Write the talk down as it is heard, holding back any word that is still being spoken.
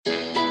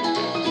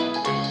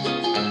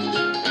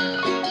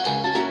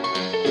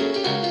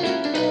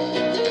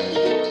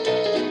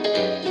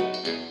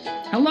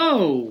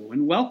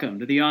and welcome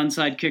to the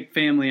Onside Kick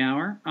Family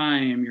Hour. I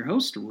am your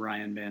host,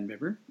 Ryan Van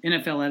Bibber,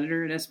 NFL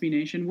editor at SB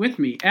Nation. With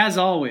me, as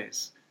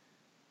always,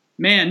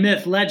 man,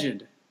 myth,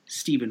 legend,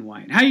 Stephen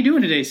White. How you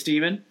doing today,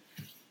 Stephen?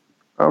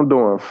 I'm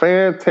doing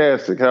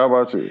fantastic. How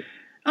about you?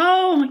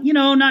 Oh,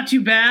 not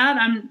too bad.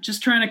 I'm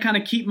just trying to kind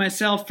of keep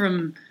myself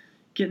from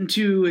getting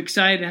too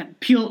excited,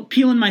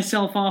 peeling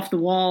myself off the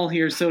wall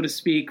here, so to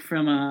speak,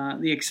 from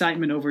the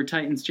excitement over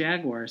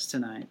Titans-Jaguars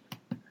tonight.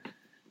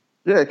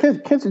 Yeah,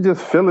 can't you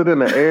just feel it in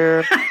the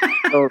air?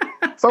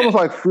 It's almost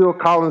like Phil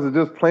Collins is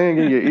just playing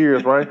in your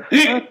ears, right?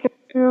 I can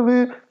feel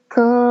it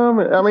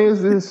coming. I mean,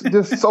 it's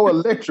just so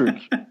electric.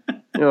 I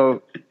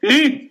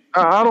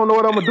don't know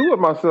what I'm gonna do with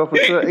myself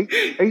until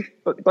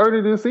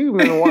 8:30 this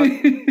evening and watch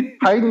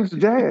Titans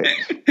Jags.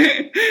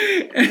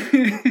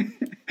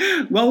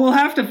 Well, we'll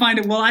have to find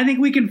it. Well, I think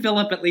we can fill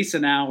up at least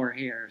an hour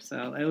here,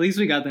 so at least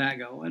we got that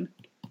going.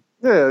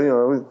 Yeah,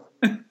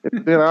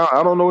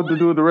 I don't know what to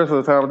do with the rest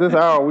of the time. But this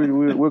hour,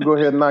 we'll go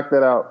ahead and knock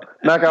that out.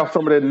 Knock out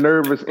some of that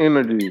nervous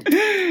energy.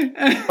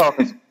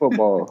 Talking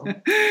football.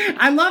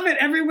 I love it.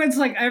 Everyone's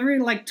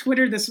like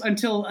Twitter this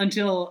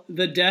until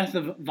the death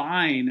of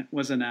Vine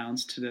was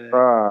announced today.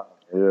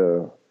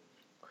 Yeah.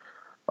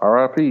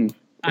 R.I.P.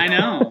 I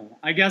know.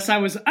 I guess I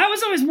was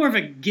always more of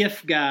a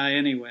GIF guy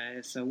anyway,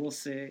 so we'll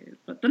see.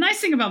 But the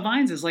nice thing about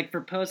Vines is for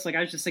posts, I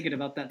was just thinking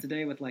about that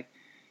today with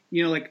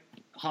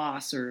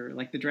Haas or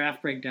the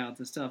draft breakdowns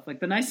and stuff.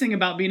 The nice thing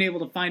about being able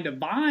to find a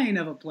Vine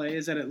of a play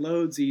is that it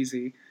loads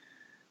easy.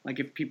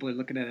 If people are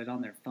looking at it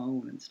on their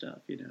phone and stuff,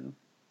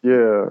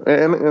 Yeah,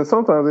 and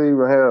sometimes they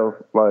even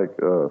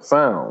have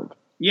sound.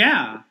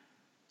 Yeah.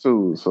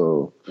 Too.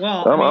 So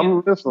well,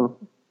 I'm listening.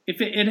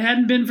 If it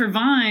hadn't been for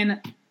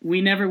Vine, we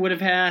never would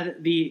have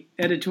had the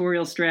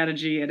editorial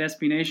strategy at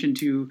SB Nation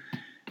to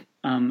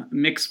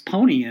mix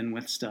Pony in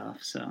with stuff.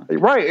 So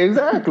right,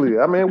 exactly.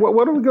 I mean,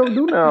 what are we gonna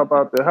do now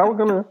about that? How are we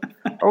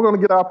gonna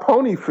get our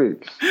Pony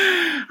fixed?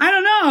 I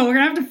don't know. We're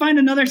gonna have to find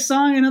another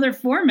song, another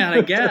format,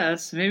 I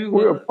guess. Maybe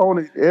we'll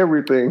Pony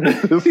everything.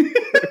 From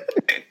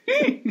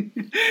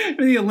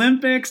the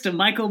Olympics to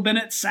Michael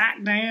Bennett's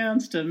sack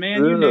dance to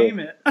you name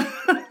it.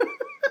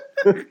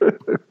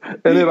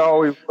 And it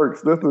always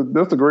works. That's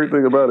the great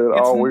thing about it. It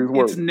always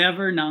works. It's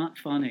never not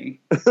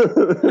funny.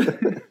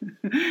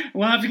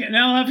 We'll have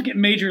to get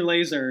Major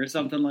Lazer or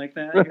something like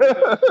that.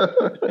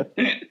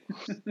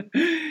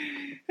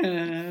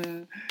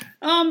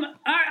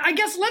 I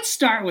guess let's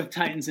start with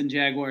Titans and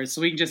Jaguars,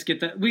 so we can just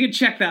we can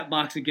check that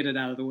box and get it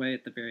out of the way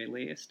at the very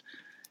least.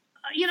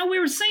 We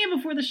were saying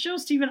before the show,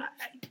 Steven,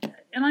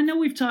 and I know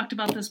we've talked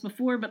about this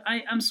before, but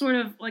I'm sort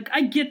of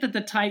I get that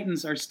the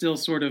Titans are still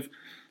sort of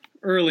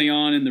early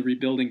on in the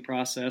rebuilding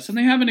process, and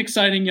they have an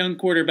exciting young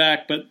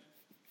quarterback, but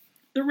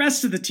the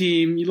rest of the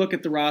team, you look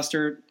at the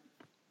roster,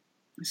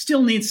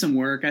 still needs some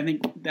work. I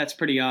think that's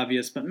pretty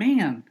obvious, but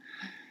man,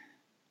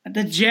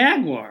 the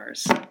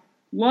Jaguars,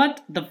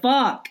 what the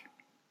fuck?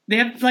 They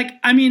have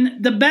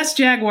the best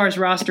Jaguars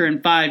roster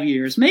in 5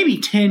 years, maybe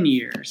 10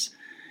 years.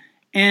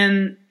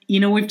 And,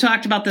 we've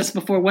talked about this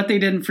before, what they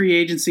did in free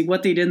agency,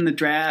 what they did in the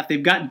draft.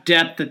 They've got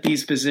depth at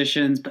these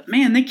positions, but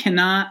man,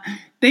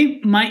 they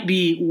might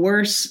be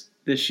worse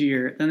this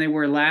year than they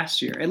were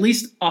last year, at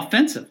least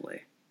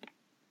offensively.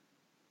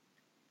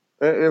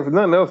 If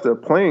nothing else, they're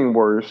playing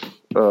worse.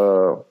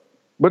 But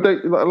they,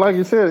 like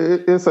you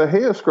said, it's a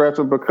head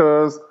scratcher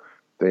because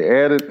they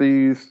added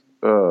these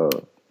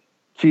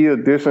key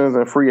additions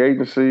in free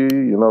agency.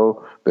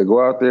 They go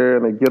out there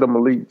and they get a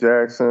Malik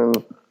Jackson.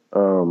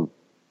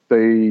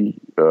 They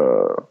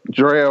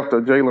draft a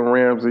Jalen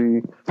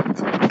Ramsey,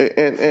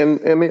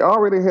 and they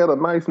already had a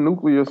nice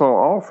nucleus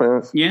on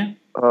offense. Yeah.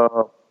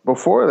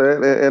 Before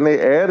that, and they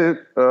added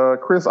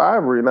Chris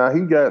Ivory. Now,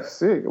 he got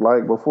sick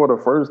before the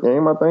first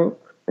game, I think,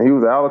 and he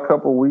was out a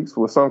couple of weeks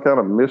with some kind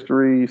of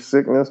mystery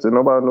sickness that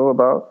nobody knew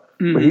about.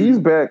 Mm-hmm. But he's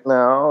back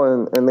now,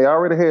 and they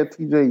already had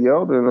T.J.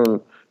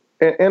 Yeldon,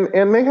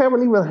 and they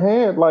haven't even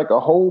had a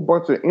whole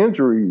bunch of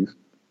injuries,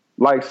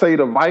 say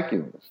the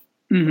Vikings.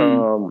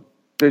 Mm-hmm.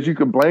 That you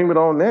could blame it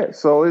on that.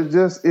 So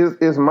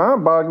it's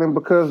mind-boggling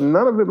because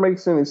none of it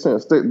makes any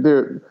sense.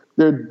 They're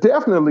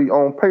definitely,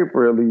 on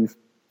paper at least,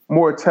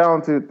 more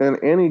talented than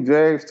any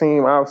Jags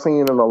team I've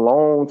seen in a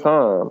long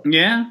time.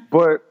 Yeah.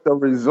 But the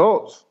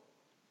results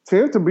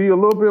tend to be a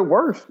little bit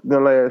worse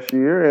than last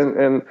year.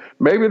 And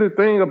maybe the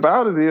thing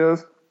about it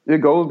is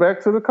it goes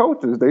back to the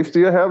coaches. They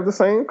still have the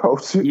same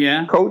coach.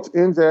 Yeah. Coach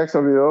in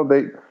Jacksonville.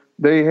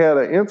 They had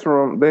an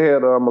interim. They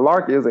had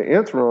Malarkey as an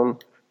interim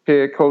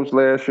head coach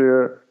last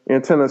year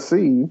in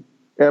Tennessee.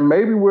 And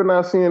maybe we're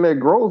not seeing that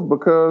growth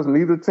because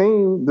neither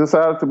team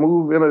decided to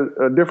move in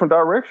a different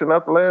direction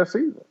after last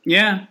season.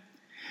 Yeah.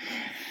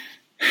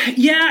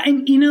 Yeah,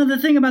 and the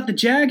thing about the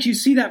Jags, you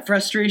see that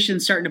frustration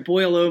starting to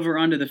boil over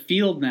onto the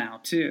field now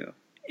too,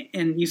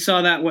 and you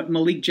saw that what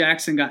Malik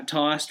Jackson got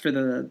tossed with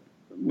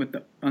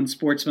the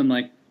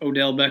unsportsmanlike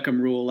Odell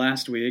Beckham rule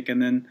last week,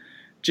 and then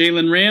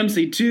Jalen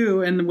Ramsey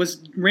too, and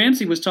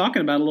Ramsey was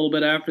talking about a little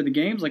bit after the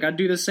games, I'd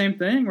do the same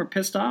thing. We're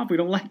pissed off. We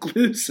don't like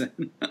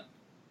losing.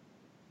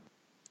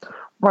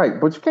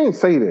 Right, but you can't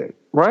say that.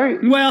 right?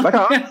 Well, like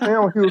I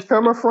understand where he was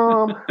coming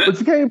from, but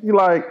you can't be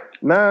like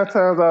 9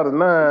 times out of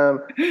 9.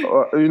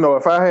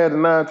 If I had the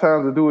 9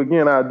 times to do it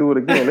again, I'd do it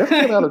again. That's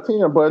 10 out of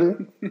 10, buddy.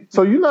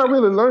 So you're not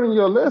really learning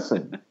your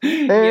lesson.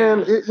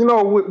 And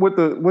with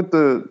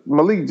the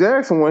Malik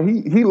Jackson one,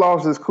 he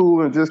lost his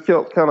cool and just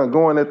kept kind of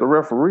going at the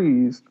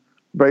referees,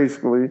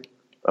 basically.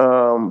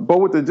 But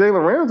with the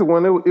Jalen Ramsey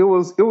one, it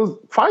was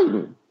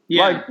fighting.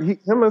 Yeah. Like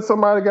him and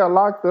somebody got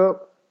locked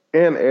up,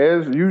 and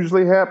as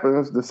usually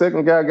happens, the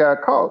second guy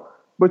got caught.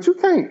 But you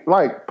can't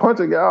like punch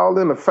a guy all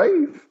in the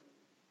face,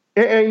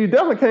 and you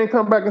definitely can't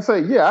come back and say,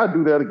 "Yeah, I'd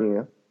do that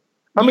again."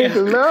 I mean,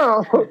 because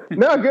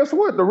now guess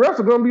what? The refs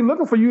are going to be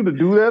looking for you to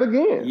do that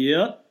again.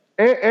 Yep.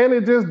 And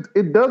it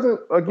doesn't,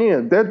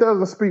 again, that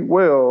doesn't speak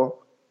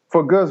well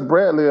for Gus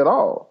Bradley at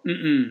all.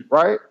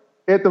 Right?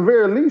 At the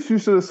very least, you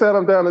should have sat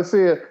him down and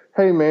said,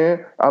 "Hey,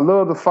 man, I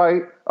love the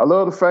fight. I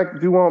love the fact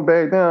that you won't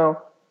back down.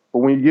 But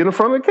when you get in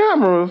front of the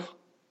cameras,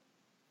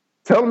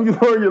 tell them you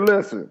learned your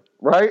lesson."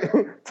 Right?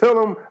 Tell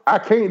them, I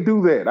can't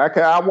do that. I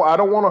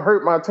don't want to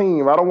hurt my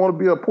team. I don't want to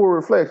be a poor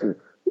reflection.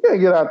 You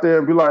can't get out there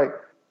and be like,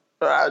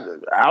 I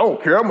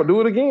don't care. I'm going to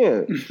do it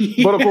again.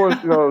 But, of course,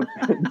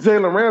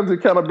 Jalen Ramsey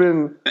kind of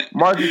been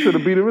marching to the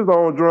beat of his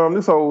own drum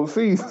this whole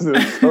season.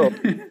 So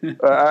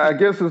I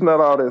guess it's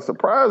not all that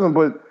surprising.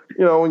 But,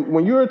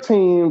 when you're a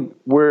team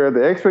where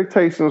the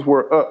expectations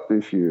were up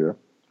this year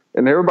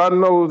and everybody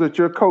knows that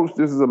your coach,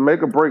 this is a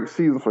make-or-break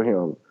season for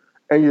him,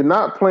 and you're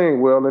not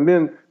playing well, and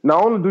then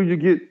not only do you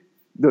get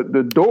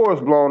the doors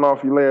blown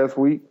off you last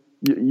week,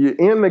 you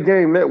end the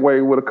game that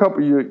way with a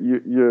couple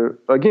of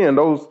again,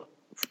 those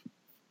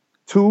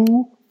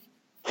 2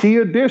 key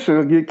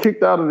additions get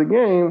kicked out of the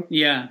game.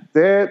 Yeah.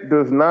 That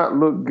does not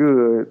look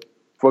good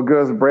for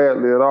Gus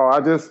Bradley at all. I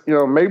just,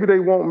 maybe they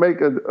won't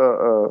make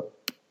a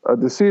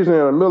decision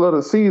in the middle of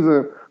the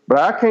season, but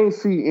I can't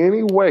see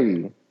any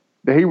way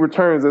that he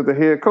returns as the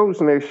head coach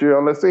next year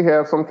unless they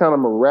have some kind of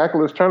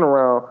miraculous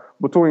turnaround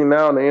between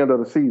now and the end of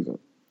the season.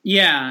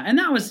 Yeah, and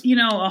that was,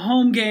 a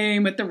home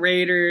game with the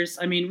Raiders.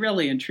 I mean,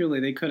 really and truly,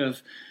 they could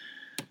have.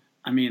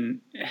 I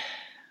mean,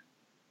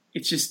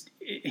 it's just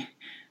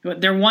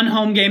their one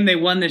home game they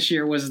won this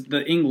year was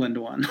the England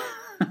one.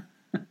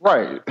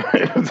 Right,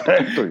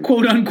 exactly.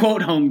 "Quote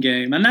unquote" home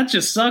game, and that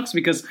just sucks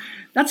because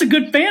that's a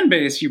good fan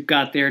base you've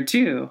got there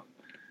too.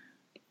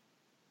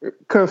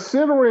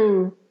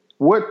 Considering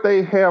what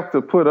they have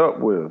to put up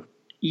with,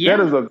 that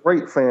is a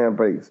great fan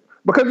base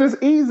because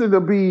it's easy to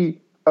be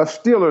a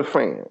Steelers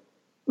fan.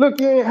 Look,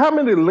 how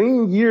many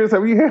lean years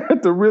have you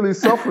had to really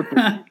suffer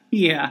through?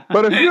 Yeah.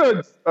 But if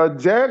you're a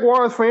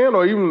Jaguars fan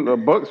or even a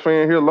Bucs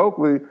fan here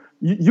locally,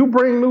 you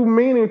bring new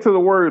meaning to the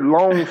word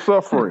long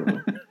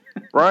suffering,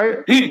 right?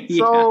 Yeah.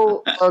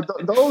 So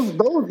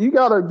those you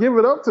got to give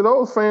it up to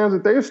those fans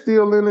that they're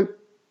still in it,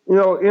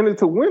 in it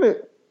to win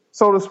it,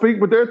 so to speak,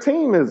 but their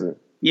team isn't.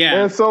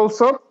 Yeah. And so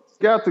something's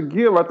got to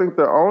give. I think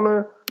the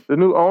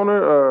new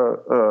owner,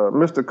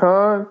 Mr.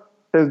 Khan,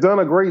 has done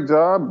a great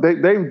job.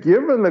 They've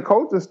given the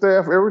coaching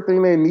staff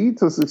everything they need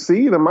to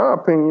succeed, in my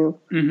opinion.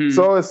 Mm-hmm.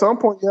 So at some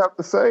point you have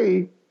to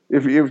say,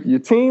 if your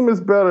team is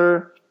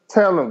better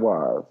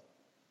talent-wise,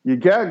 you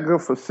got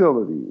good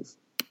facilities,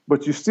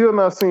 but you're still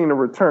not seeing a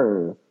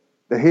return,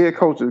 the head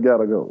coach has got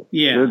to go.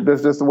 Yeah.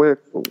 That's just the way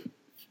it goes.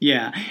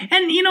 Yeah.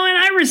 And, and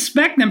I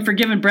respect them for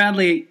giving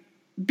Bradley,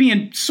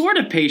 being sort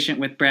of patient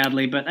with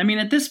Bradley, but, I mean,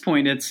 at this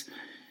point it's,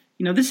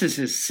 this is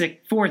his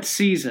fourth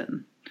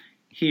season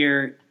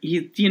here.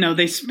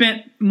 They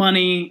spent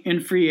money in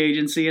free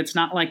agency. It's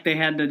not like they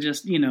had to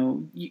just,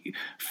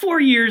 4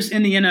 years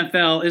in the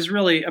NFL is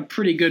really a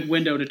pretty good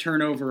window to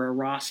turn over a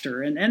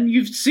roster. And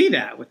you see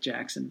that with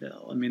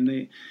Jacksonville. I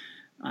mean,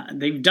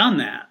 they've done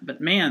that,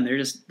 but man,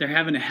 they're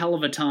having a hell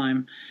of a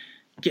time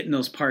getting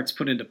those parts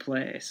put into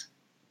place.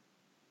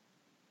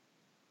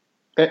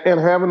 And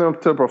having them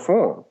to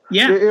perform.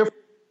 Yeah. If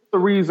the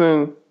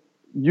reason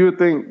you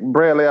think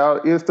Bradley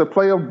out is to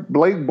play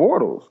Blake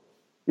Bortles.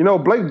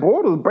 Blake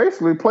Bortles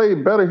basically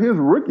played better his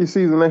rookie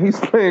season than he's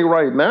playing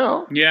right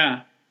now.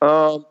 Yeah.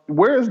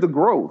 Where's the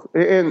growth?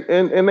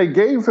 And they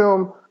gave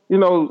him,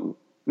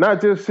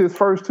 not just his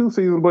first 2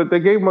 seasons, but they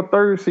gave him a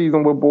third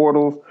season with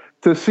Bortles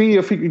to see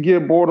if he could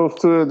get Bortles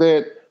to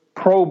that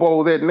Pro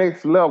Bowl, that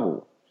next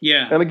level.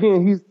 Yeah. And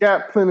again, he's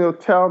got plenty of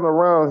talent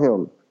around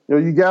him.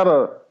 You got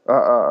a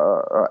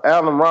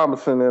Allen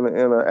Robinson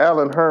and a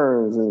Allen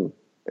Hurns,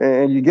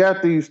 and you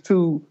got these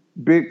 2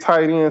 big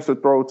tight ends to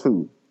throw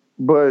to.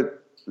 But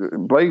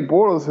Blake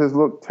Bortles has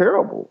looked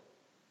terrible.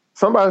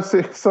 Somebody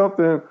said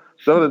something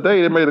the other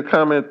day. They made a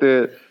comment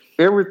that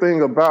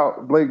everything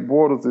about Blake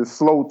Bortles is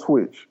slow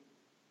twitch.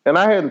 And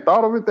I hadn't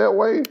thought of it that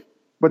way,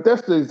 but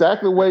that's the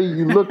exact way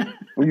you look.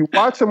 When you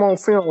watch him on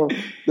film,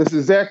 that's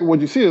exactly what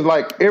you see. It's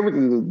like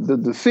everything. The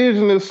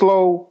decision is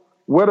slow,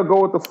 where to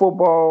go with the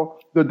football,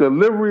 the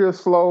delivery is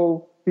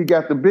slow, he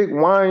got the big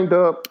wind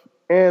up,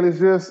 and it's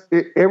just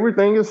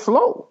everything is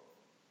slow.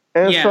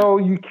 And so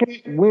you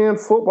can't win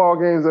football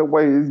games that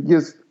way.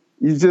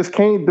 You just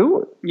can't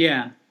do it.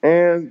 Yeah.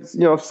 And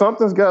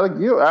something's got to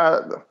give.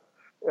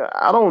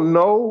 I don't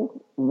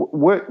know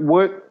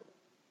what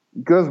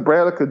Gus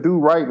Bradley could do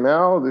right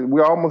now,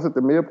 we're almost at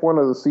the midpoint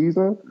of the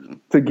season,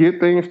 to get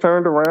things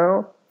turned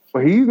around.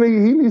 But he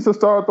needs to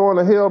start throwing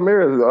the Hail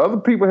Marys. Other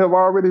people have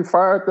already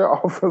fired their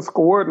offense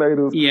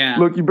coordinators. Yeah.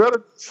 Look, you better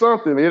do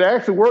something. It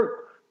actually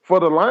worked for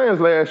the Lions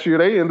last year.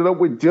 They ended up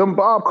with Jim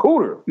Bob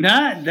Cooter.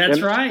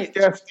 That's right.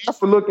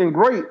 Stafford looking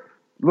great.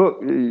 Look,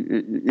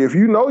 if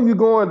you know you're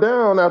going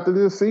down after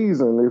this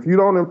season, if you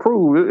don't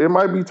improve, it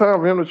might be time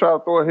for him to try to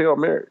throw a Hail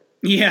Mary.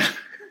 Yeah.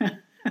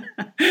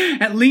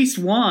 At least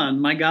one,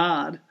 my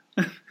God.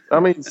 I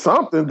mean,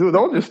 something. Dude,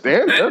 don't just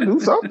stand there. Do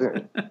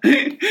something.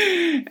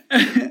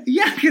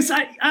 Yeah, because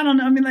I don't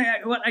know. I mean,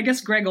 I guess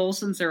Greg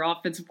Olson's their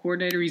offensive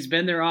coordinator. He's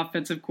been their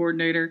offensive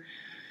coordinator,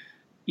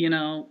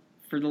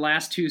 for the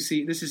last 2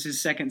 seasons. This is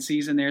his second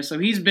season there. So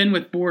he's been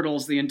with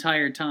Bortles the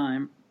entire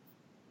time.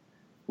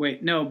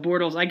 Wait, no,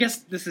 Bortles. I guess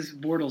this is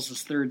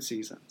Bortles' third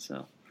season.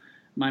 So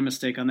my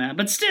mistake on that.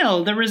 But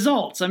still, the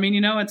results. I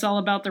mean, it's all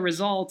about the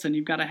results, and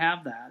you've got to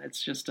have that.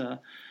 It's just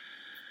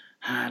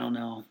I don't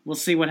know. We'll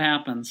see what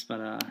happens,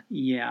 but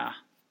yeah.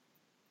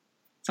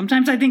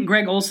 Sometimes I think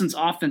Greg Olson's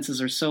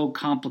offenses are so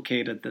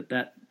complicated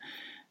that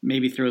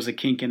maybe throws a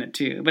kink in it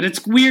too. But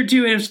it's weird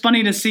too. It was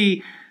funny to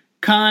see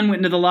Khan went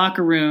into the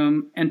locker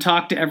room and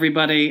talked to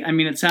everybody. I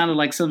mean, it sounded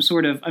like some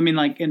sort of,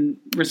 like in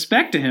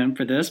respect to him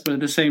for this, but at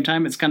the same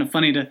time, it's kind of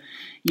funny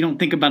you don't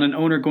think about an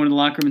owner going to the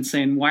locker room and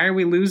saying,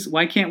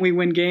 why can't we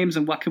win games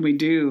and what can we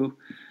do,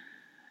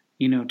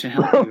 to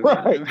help you?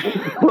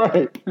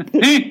 Right.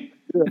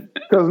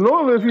 Because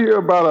normally if you hear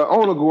about an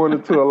owner going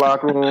into a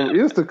locker room,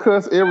 it's to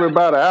cuss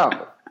everybody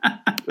out.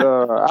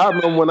 I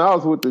remember when I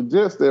was with the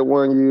Jets that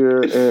one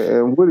year,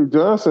 and Woody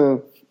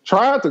Johnson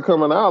tried to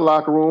come in our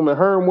locker room, and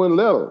Herm wouldn't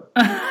let him.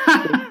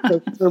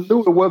 He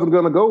knew it wasn't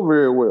going to go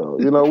very well.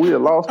 We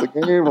had lost the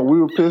game, and we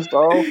were pissed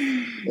off.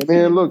 And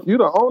then, look, you're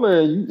the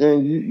owner,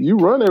 and you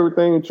run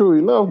everything true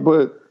enough,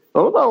 but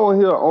nobody want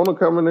to hear an owner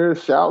coming there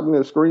shouting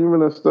and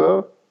screaming and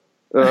stuff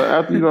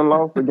after you done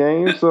lost the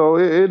game. So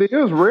it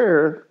is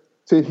rare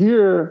to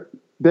hear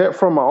that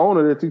from an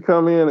owner, that you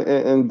come in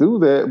and do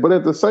that. But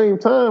at the same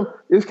time,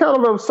 it's kind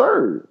of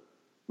absurd.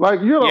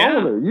 Like, you're the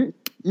owner.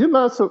 You're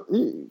not so...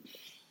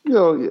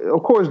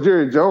 of course,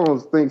 Jerry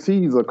Jones thinks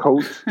he's a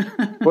coach,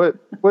 but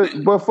for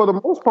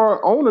the most part,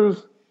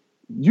 owners,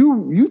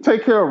 you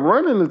take care of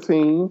running the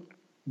team.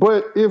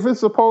 But if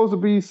it's supposed to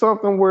be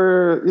something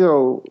where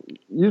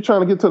you're trying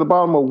to get to the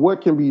bottom of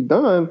what can be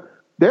done,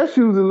 that's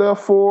usually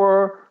left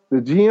for the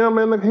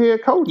GM and the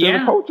head coach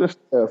and the coaching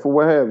staff or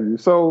what have you.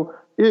 So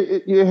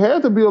it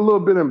had to be a little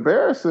bit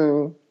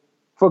embarrassing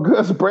for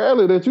Gus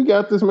Bradley that you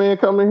got this man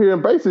coming here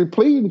and basically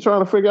pleading,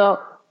 trying to figure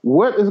out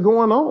what is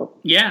going on.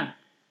 Yeah.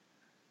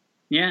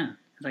 Yeah.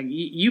 Like,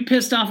 you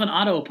pissed off an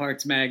auto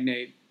parts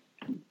magnate,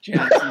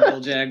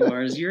 Jacksonville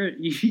Jaguars.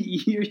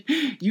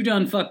 You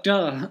done fucked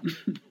up.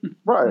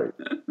 Right.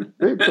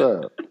 Big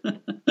time.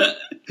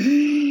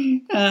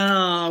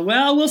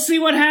 Well, we'll see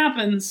what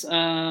happens.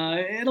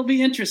 It'll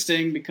be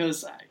interesting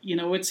because,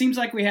 it seems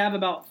like we have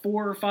about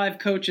 4 or 5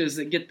 coaches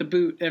that get the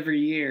boot every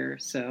year.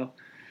 So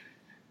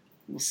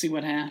we'll see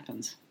what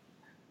happens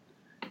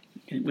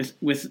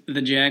with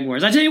the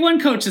Jaguars. I tell you one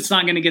coach that's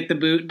not going to get the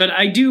boot, but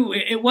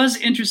it was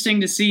interesting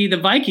to see the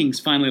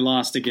Vikings finally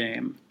lost a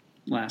game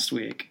last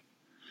week.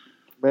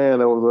 Man,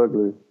 that was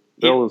ugly.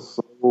 That was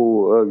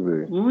so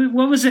ugly.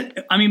 What was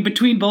it? I mean,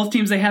 between both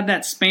teams, they had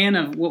that span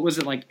of, what was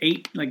it,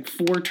 like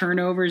 4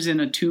 turnovers in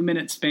a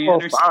 2-minute span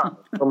or something?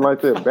 Something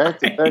like that, back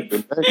to back to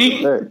back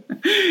to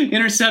back.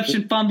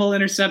 Interception, fumble. It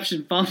was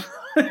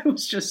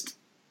just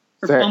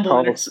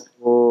fumble, interception.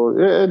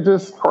 It's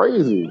just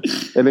crazy.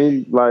 And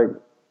then,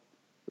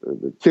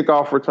 the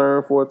kickoff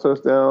return for a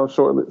touchdown,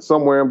 shortly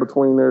somewhere in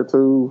between there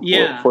too.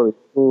 Yeah. For the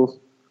Eagles.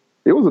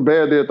 It was a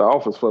bad day at the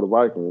office for the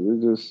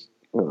Vikings. It just,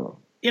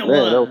 It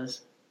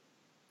was.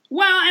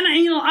 Well,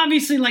 and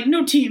obviously,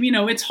 no team,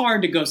 it's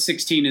hard to go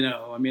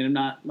 16-0. I mean, I'm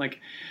not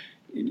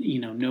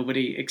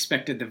nobody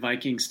expected the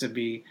Vikings to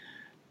be,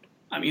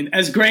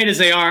 as great as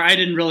they are. I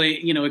didn't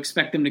really,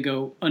 expect them to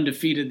go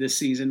undefeated this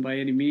season by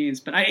any means.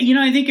 But I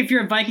think if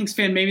you're a Vikings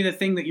fan, maybe the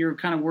thing that you're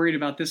kind of worried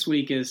about this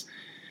week is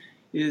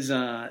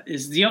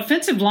the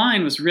offensive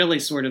line was really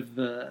sort of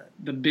the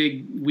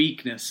big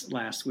weakness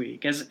last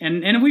week.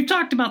 And we've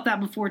talked about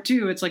that before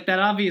too. It's like that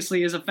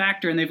obviously is a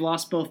factor, and they've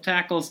lost both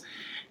tackles.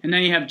 And now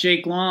you have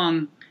Jake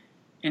Long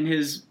and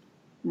his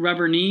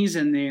rubber knees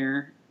in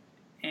there.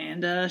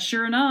 And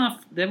sure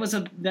enough,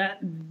 that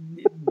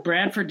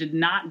Bradford did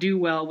not do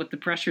well with the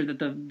pressure that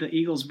the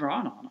Eagles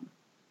brought on him.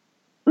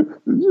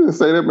 Did you just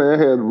say that man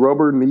had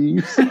rubber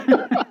knees?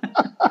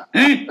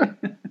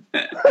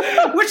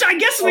 Which I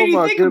guess when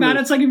you think about it,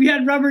 it's like if you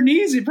had rubber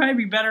knees, you'd probably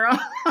be better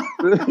off.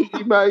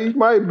 He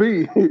might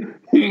be.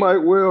 He might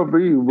well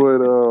be.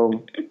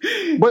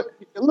 But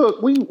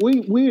look,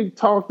 we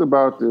talked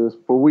about this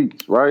for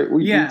weeks, right?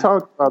 We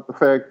talked about the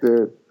fact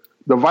that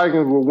the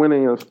Vikings were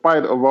winning in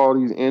spite of all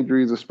these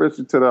injuries,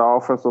 especially to their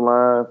offensive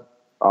line.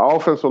 An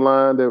offensive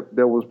line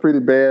that was pretty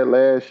bad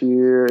last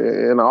year,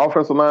 and an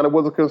offensive line that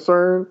was a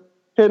concern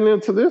heading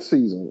into this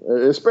season,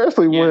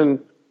 especially when,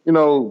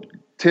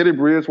 Teddy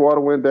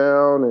Bridgewater went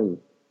down,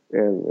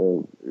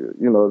 and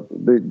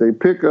they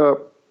pick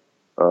up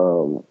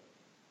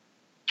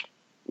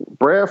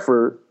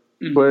Bradford,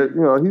 but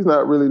he's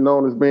not really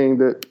known as being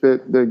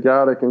that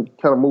guy that can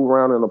kind of move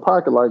around in the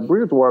pocket like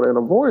Bridgewater and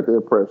avoid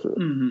their pressure.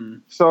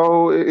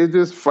 So it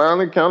just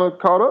finally kind of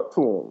caught up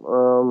to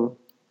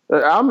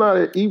him. I'm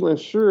not even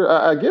sure.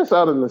 I guess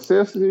out of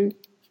necessity,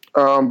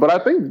 but I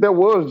think that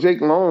was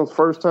Jake Long's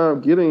first time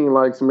getting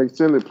like some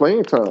extended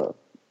playing time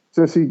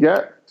since he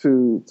got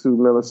to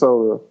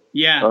Minnesota.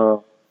 Yeah,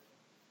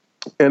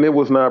 and it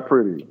was not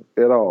pretty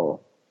at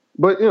all.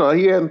 But,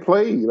 he hadn't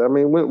played. I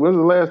mean, when's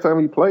the last time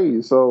he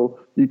played? So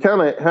you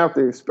kind of have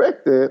to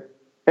expect that.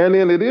 And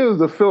then it is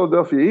the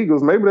Philadelphia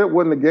Eagles. Maybe that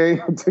wasn't the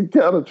game to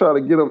kind of try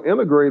to get them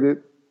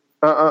integrated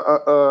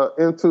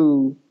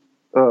into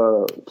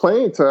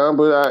playing time.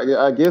 But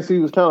I guess he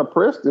was kind of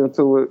pressed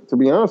into it, to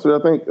be honest with you.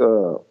 I think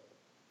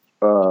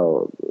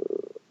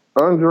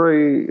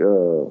Andre,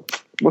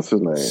 what's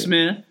his name?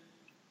 Smith.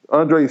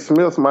 Andre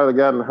Smith might have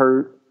gotten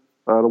hurt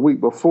the week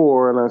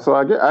before. And so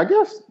I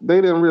guess they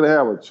didn't really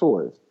have a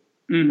choice.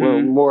 Well,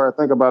 the more I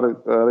think about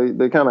it,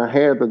 they kind of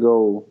had to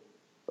go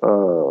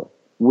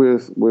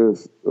with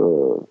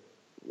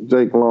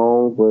Jake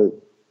Long, but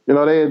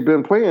they had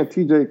been playing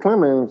T.J.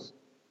 Clemens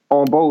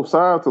on both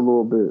sides a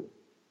little bit,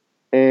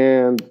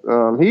 and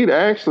he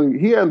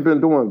hadn't been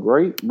doing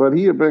great, but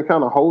he had been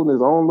kind of holding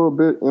his own a little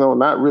bit,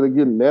 not really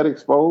getting that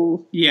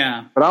exposed.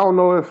 Yeah, but I don't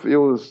know if it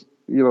was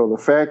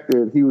the fact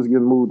that he was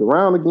getting moved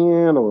around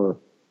again or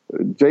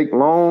Jake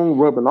Long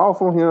rubbing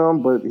off on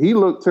him, but he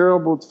looked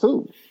terrible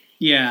too.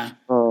 Yeah.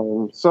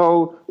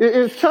 So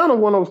it's kind of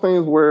one of those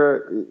things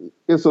where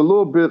it's a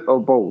little bit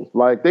of both.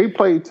 Like they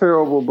played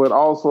terrible, but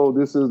also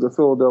this is the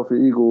Philadelphia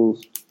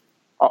Eagles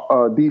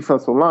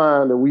defensive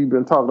line that we've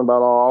been talking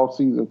about all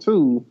season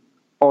too.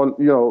 On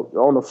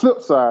the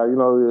flip side,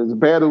 as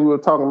bad as we were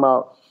talking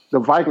about the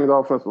Vikings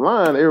offensive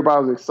line,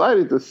 everybody was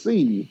excited to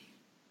see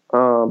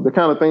the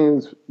kind of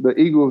things the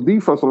Eagles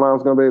defensive line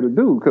was going to be able to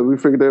do because we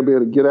figured they'd be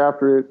able to get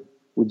after it.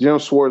 With Jim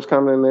Schwartz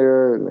coming in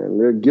there and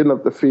they're getting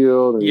up the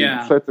field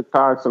and Fletcher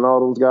Cox and all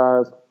those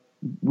guys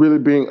really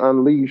being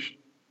unleashed.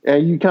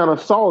 And you kind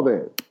of saw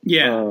that.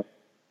 Yeah.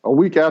 A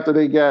week after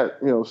they got,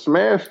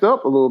 smashed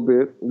up a little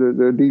bit,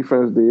 their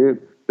defense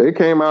did, they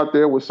came out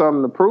there with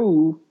something to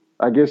prove.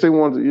 I guess they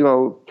wanted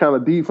to, kind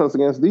of defense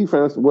against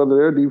defense, whether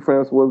their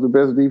defense was the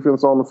best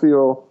defense on the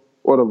field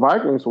or the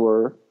Vikings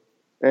were.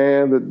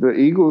 And the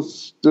Eagles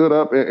stood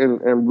up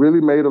and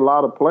really made a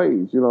lot of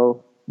plays,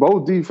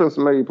 Both defenses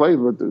made plays,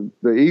 but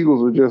the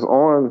Eagles were just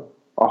on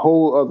a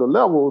whole other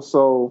level.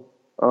 So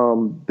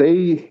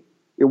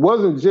it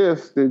wasn't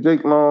just that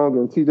Jake Long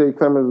and T.J.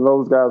 Clemens and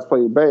those guys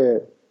played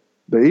bad.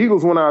 The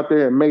Eagles went out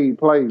there and made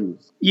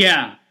plays.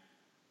 Yeah.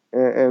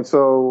 And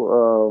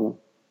so,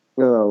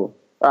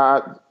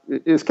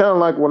 it's kind of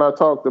like when I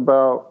talked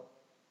about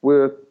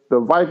with the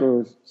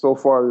Vikings so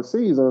far this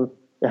season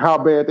and how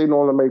bad they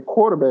normally make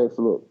quarterbacks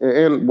look.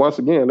 And once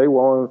again, they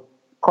were on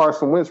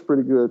Carson Wentz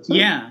pretty good too.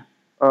 Yeah.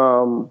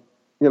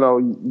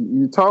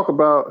 You talk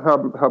about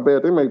how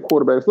bad they make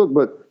quarterbacks look,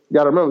 but you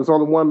got to remember, there's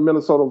only one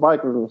Minnesota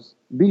Vikings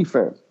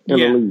defense in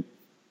the league.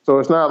 So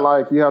it's not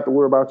like you have to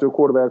worry about your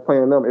quarterback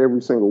playing them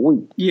every single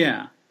week.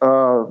 Yeah.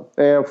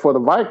 And for the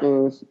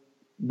Vikings,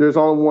 there's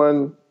only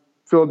one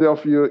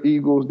Philadelphia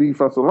Eagles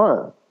defensive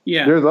line.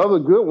 Yeah. There's other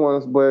good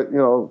ones, but,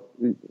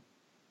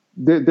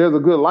 there's a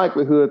good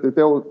likelihood that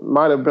there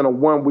might have been a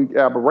 1 week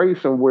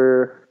aberration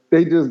where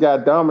they just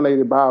got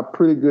dominated by a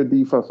pretty good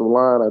defensive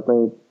line, I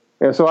think.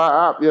 And so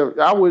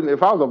I wouldn't,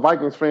 if I was a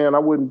Vikings fan, I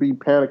wouldn't be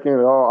panicking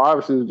at all.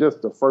 Obviously, it's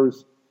just the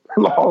first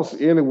loss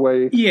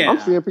anyway. Yeah. I'm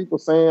seeing people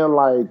saying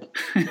like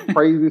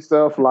crazy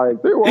stuff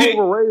like they were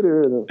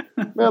overrated.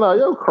 Man, are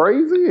y'all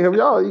crazy? Have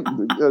y'all?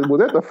 Was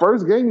that the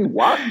first game you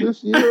watched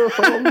this year or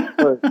something?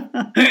 But,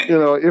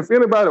 if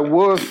anybody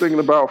was thinking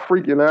about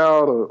freaking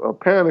out or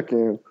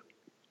panicking,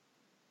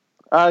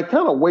 I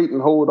kind of wait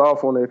and hold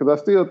off on that because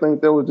I still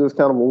think that was just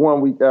kind of a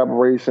 1 week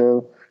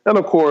aberration. And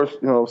of course,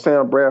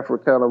 Sam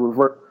Bradford kind of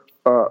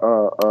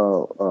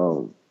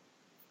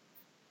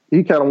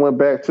he kind of went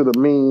back to the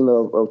mean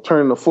of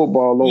turning the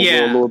football over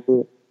a little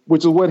bit,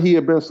 which is what he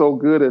had been so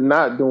good at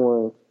not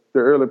doing the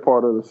early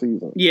part of the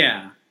season.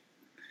 Yeah.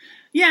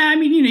 Yeah, I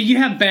mean, you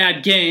have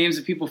bad games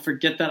and people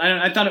forget that.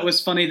 I thought it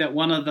was funny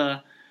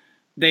that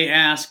they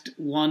asked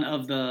one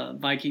of the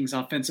Vikings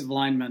offensive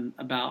linemen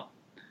about,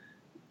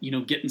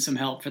 getting some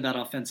help for that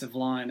offensive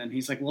line. And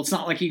he's like, well, it's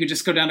not like you could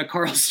just go down to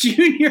Carl's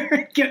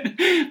Jr.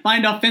 and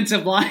find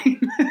offensive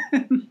line.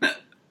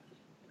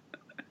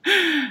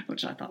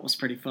 Which I thought was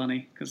pretty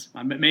funny because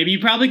maybe you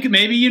probably could.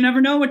 Maybe you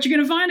never know what you're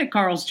going to find at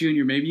Carl's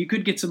Jr. Maybe you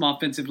could get some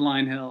offensive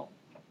line help.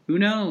 Who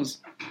knows?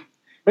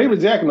 Maybe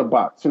Jack in the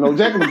Box. Jack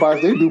in the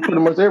Box, they do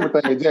pretty much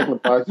everything at Jack in the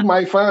Box. You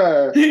might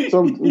find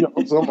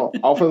some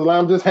offensive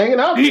line just hanging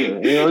out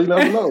there. You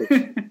never know.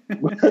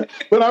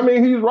 But I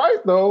mean, he's right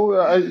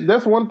though.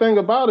 That's one thing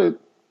about it.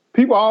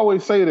 people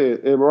always say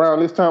that around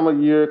this time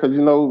of year because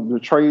the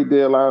trade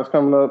deadline's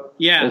coming up.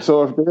 Yeah. And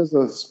so if there's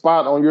a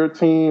spot on your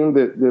team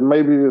that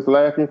maybe is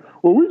lacking,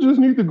 well, we just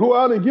need to go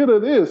out and get her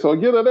this or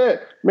get her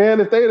that. Man,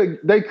 if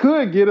they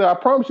could get it, I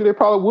promise you they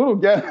probably would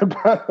have gotten it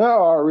by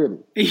now already.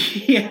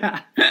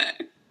 Yeah.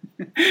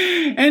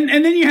 And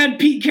then you had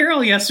Pete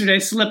Carroll yesterday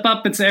slip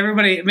up and say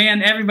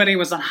everybody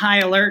was on high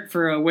alert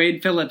for a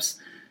Wade Phillips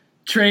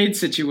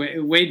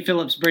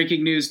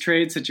breaking news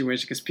trade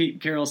situation because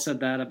Pete Carroll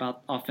said that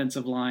about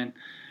offensive line.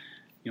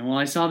 Well,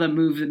 I saw the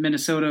move that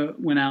Minnesota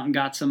went out and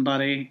got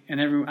somebody, and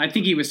I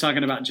think he was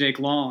talking about Jake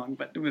Long,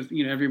 but it was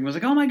everyone was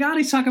like, "Oh my God,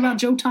 he's talking about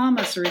Joe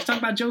Thomas or he's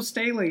talking about Joe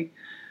Staley."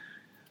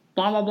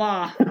 Blah blah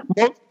blah.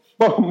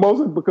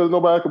 Mostly because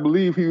nobody could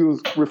believe he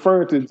was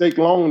referring to Jake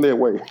Long that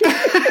way.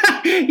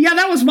 Yeah,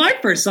 that was my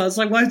first thought. I was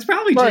like, well, it's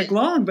probably Jake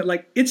Long, but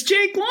it's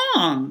Jake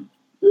Long.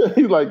 Yeah,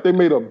 he's like, they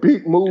made a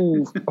big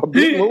move. A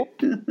big move?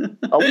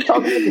 Are we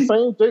talking about the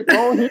same Jake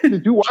Long here?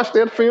 Did you watch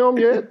that film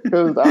yet?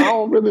 Because I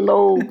don't really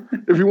know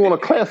if you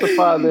want to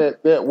classify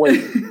that way.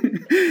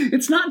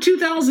 It's not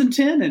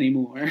 2010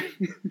 anymore.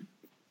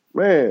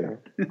 Man.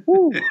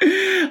 Woo.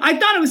 I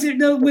thought it was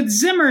with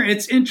Zimmer,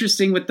 it's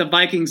interesting with the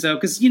Vikings, though,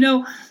 because,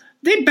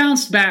 they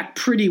bounced back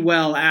pretty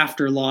well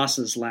after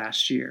losses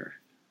last year.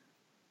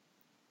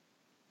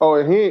 Oh,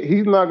 and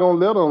he's not going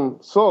to let them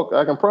suck.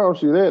 I can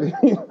promise you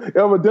that.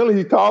 Evidently,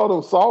 he called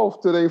them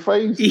soft to their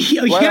face.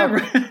 Yeah,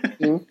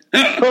 right.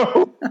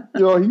 So,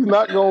 he's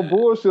not going to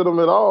bullshit them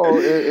at all.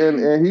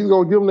 And he's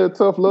going to give them that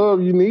tough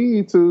love you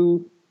need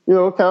to,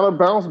 kind of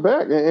bounce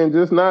back and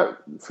just not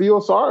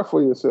feel sorry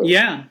for yourself.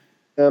 Yeah.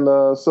 And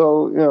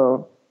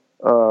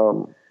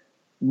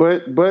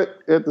but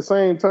at the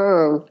same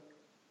time,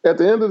 at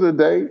the end of the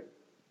day,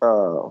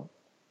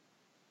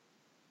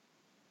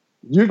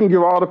 you can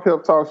give all the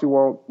pep talks you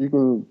want. You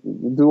can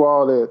do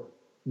all that.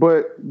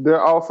 But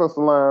their offensive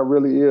line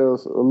really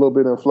is a little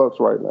bit in flux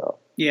right now.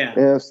 Yeah.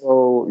 And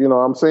so,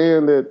 I'm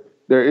saying that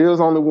there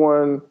is only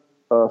one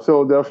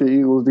Philadelphia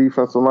Eagles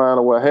defensive line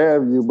or what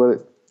have you.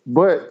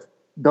 But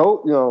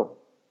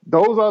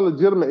those are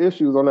legitimate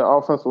issues on their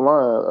offensive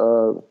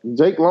line.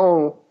 Jake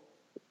Long,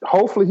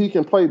 hopefully he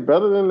can play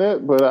better than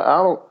that. But I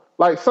don't –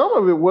 some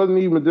of it wasn't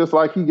even just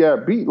like he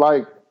got beat.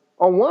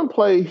 On one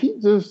play, he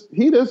just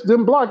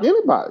didn't block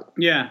anybody.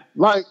 Yeah.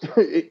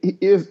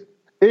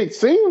 It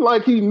seemed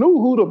like he knew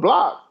who to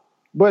block,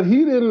 but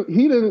he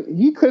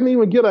couldn't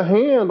even get a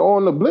hand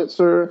on the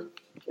blitzer,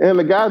 and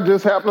the guy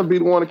just happened to be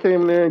the one that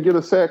came in there and get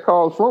a sack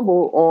called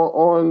fumble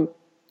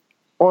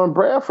on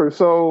Bradford.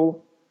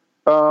 So,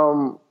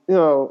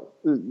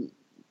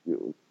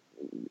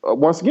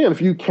 once again,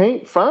 if you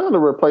can't find a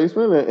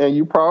replacement, and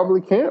you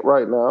probably can't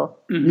right now,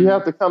 mm-hmm. you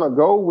have to kind of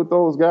go with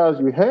those guys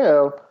you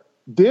have.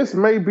 This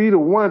may be the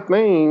one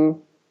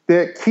thing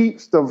that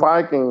keeps the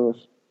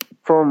Vikings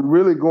from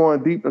really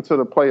going deep into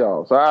the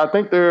playoffs. I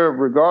think they're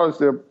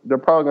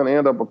probably going to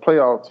end up a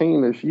playoff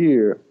team this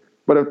year.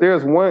 But if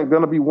there's going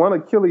to be one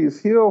Achilles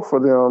heel for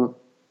them,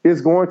 it's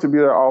going to be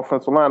their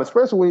offensive line,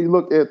 especially when you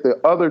look at the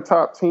other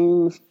top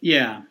teams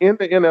in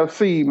the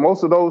NFC.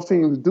 Most of those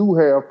teams do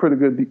have pretty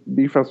good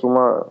defensive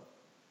line.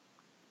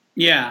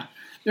 Yeah.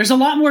 There's a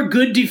lot more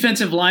good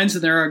defensive lines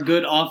than there are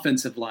good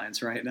offensive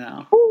lines right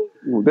now.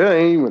 Ooh, that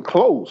ain't even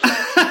close.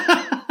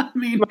 I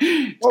mean,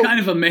 it's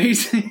kind of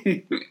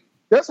amazing.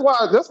 That's one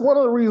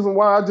of the reasons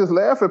why I just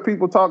laugh at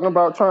people talking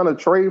about trying to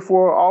trade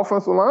for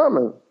offensive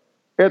linemen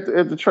at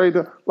the trade.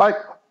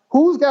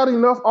 Who's got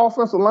enough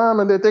offensive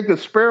linemen that they could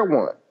spare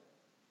one?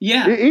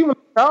 Yeah. Even the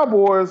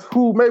Cowboys,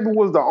 who maybe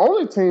was the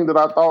only team that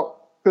I thought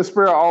could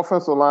spare an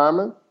offensive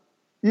lineman,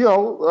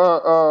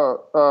 La'el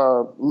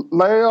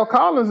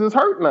Collins is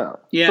hurt now.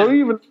 Yeah. So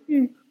even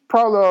he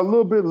probably a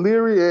little bit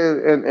leery,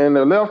 and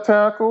the left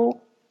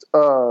tackle,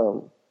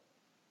 Tyron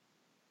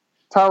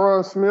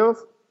Smith,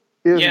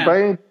 is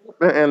banged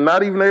and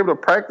not even able to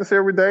practice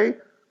every day.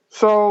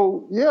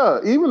 So,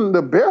 even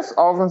the best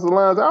offensive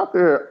lines out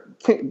there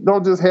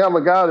don't just have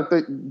a guy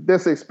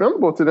that's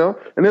expendable to them.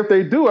 And if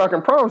they do, I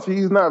can promise you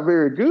he's not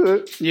very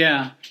good.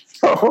 Yeah.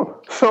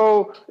 So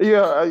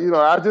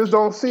I just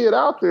don't see it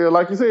out there.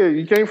 Like you said,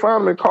 you can't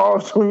find them in Carl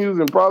Jr.'s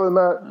and probably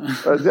not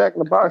Jack in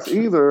the Box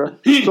either.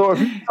 So if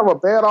you have a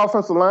bad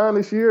offensive line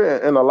this year,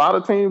 and a lot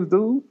of teams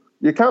do,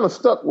 you're kind of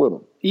stuck with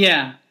them.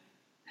 Yeah.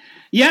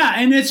 Yeah,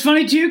 and it's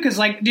funny, too, because,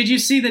 did you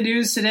see the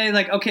news today?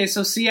 Okay,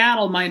 so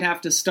Seattle might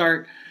have to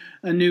start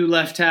a new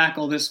left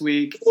tackle this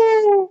week.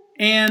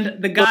 And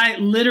the guy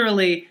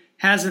literally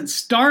hasn't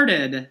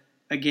started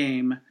a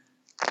game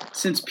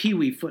since Pee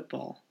Wee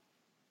football.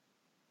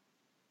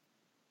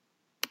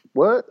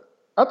 What?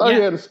 I thought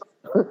he had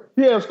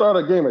to start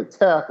a game at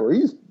tackle.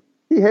 He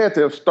had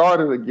to have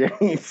started a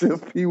game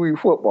since Pee Wee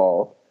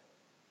football.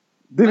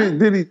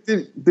 Did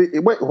he?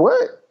 Wait,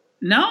 what?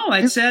 No,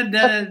 I said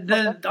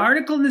the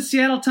article in the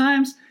Seattle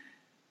Times.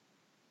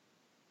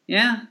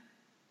 Yeah,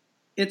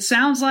 it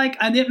sounds like,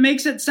 and it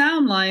makes it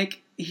sound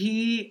like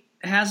he's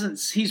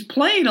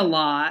played a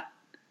lot,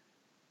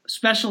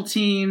 special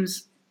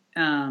teams.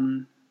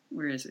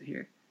 Where is it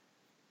here?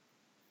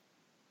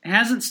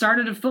 Hasn't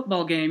started a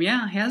football game.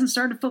 Yeah, he hasn't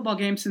started a football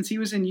game since he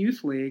was in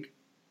youth league.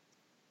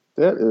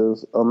 That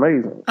is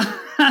amazing.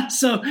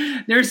 So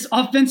there's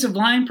offensive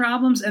line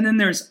problems, and then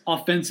there's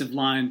offensive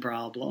line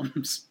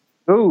problems.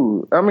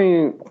 Dude, I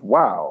mean,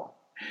 wow.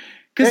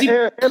 Because he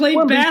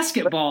played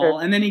basketball,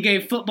 and then he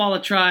gave football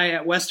a try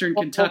at Western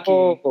Kentucky.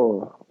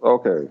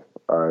 Okay.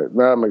 All right.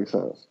 That makes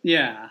sense.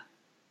 Yeah.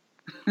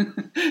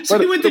 So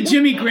he went the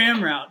Jimmy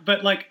Graham route,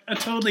 but like a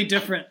totally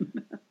different.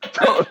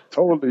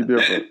 Totally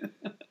different.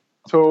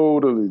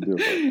 Totally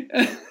different.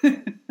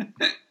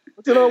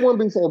 But it wouldn't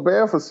be so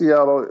bad for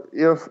Seattle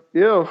if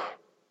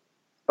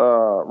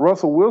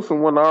Russell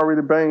Wilson wasn't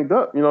already banged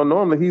up.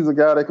 Normally he's a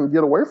guy that can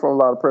get away from a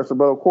lot of pressure.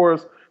 But, of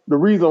course, the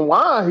reason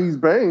why he's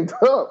banged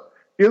up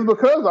is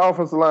because the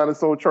offensive line is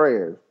so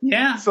trash.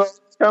 Yeah. So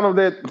it's kind of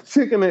that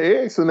chicken and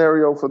egg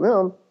scenario for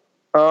them.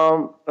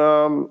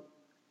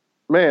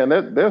 Man,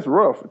 that's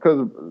rough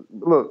because,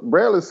 look,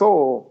 Bradley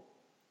Sowell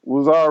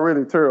was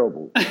already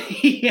terrible.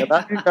 Yeah. And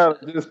now you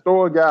got to just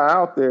throw a guy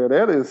out there.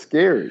 That is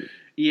scary.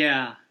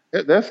 Yeah.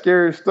 That's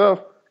scary stuff.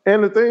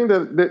 And the thing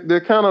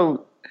that kind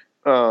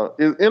of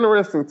is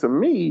interesting to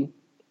me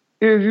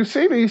is you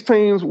see these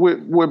teams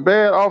with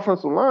bad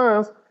offensive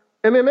lines,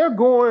 and then they're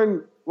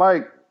going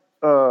like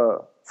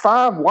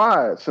 5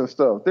 wides and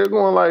stuff. They're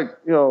going like,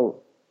 no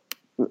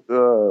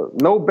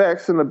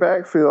backs in the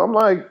backfield. I'm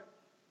like,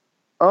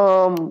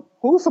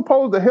 who's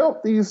supposed to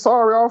help these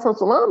sorry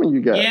offensive linemen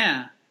you got?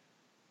 Yeah.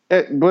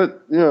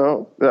 But,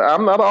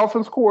 I'm not an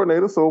offense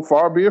coordinator, so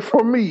far be it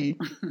from me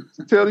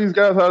to tell these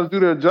guys how to do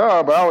their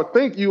job. But I would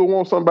think you would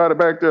want somebody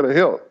back there to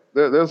help.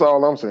 That's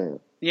all I'm saying.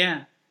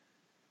 Yeah.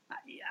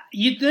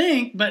 You'd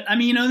think, but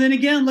then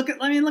again, look at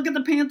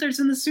the Panthers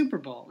in the Super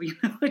Bowl.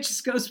 It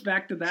just goes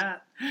back to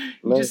that.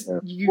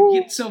 You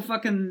get so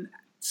fucking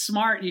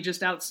smart, you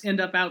just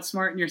end up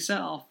outsmarting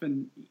yourself,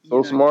 and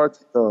smart.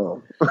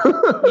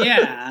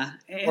 Yeah,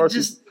 it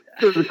just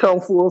come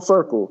full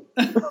circle.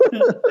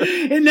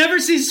 It never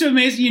ceases to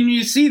amaze you, and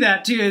you see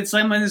that too. It's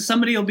like when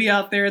somebody will be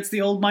out there. It's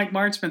the old Mike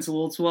Martz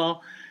principle. It's,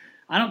 well,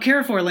 I don't care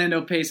if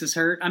Orlando Pace is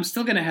hurt. I'm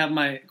still going to have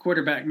my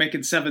quarterback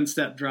making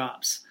 7-step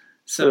drops.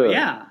 So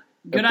yeah,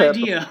 good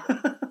idea.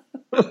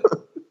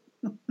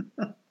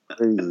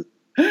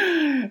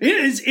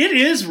 It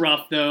is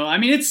rough though. I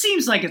mean, it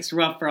seems like it's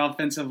rough for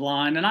offensive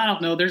line, and I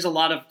don't know. There's a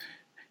lot of,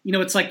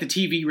 it's like the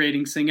TV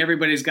ratings thing.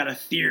 Everybody's got a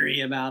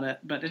theory about it,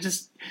 but it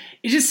just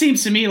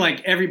seems to me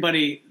like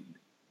everybody.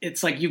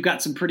 It's like you've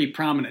got some pretty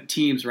prominent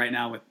teams right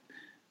now with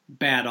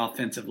bad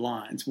offensive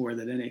lines more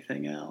than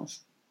anything else.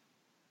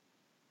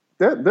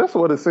 That's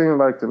what it seems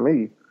like to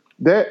me.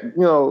 That,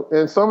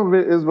 and some of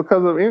it is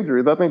because of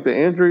injuries. I think the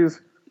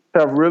injuries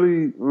have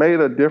really made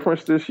a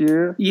difference this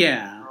year.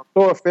 Yeah.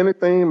 So if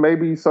anything,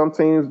 maybe some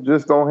teams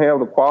just don't have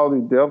the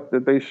quality depth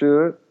that they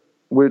should,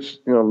 which,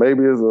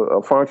 maybe is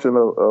a function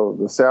of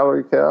the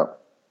salary cap.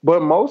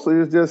 But mostly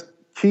it's just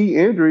key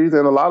injuries,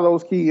 and a lot of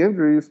those key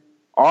injuries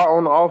are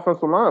on the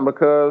offensive line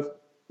because,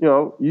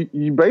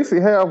 you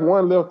basically have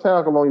one left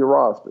tackle on your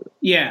roster.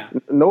 Yeah.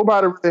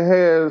 Nobody really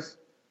has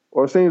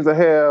or seems to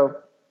have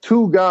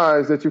 2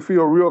 guys that you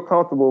feel real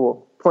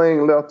comfortable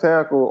playing left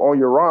tackle on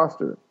your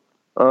roster.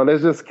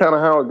 That's just kind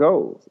of how it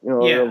goes.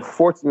 A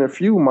fortunate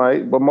few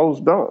might, but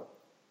most don't.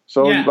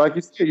 So, like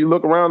you said, you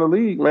look around the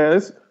league,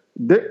 man.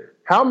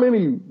 How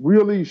many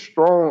really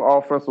strong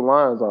offensive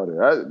lines are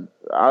there?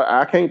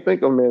 I can't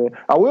think of many.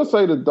 I will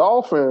say the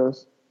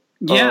Dolphins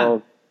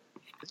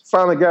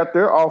finally got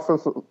their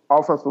offensive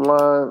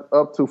line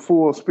up to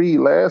full speed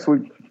last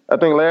week. I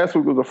think last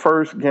week was the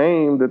first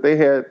game that they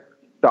had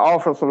the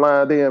offensive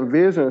line they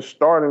envisioned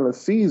starting the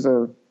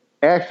season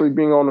actually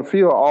being on the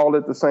field all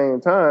at the same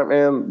time,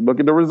 and look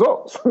at the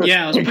results.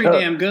 Yeah, it was pretty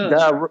damn good.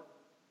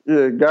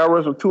 Guy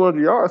rushed for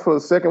 200 yards for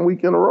the second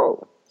week in a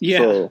row. Yeah.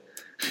 So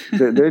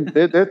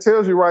that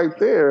tells you right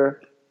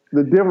there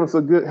the difference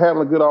of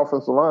having a good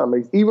offensive line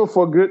makes, even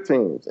for good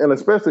teams, and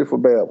especially for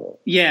bad ones.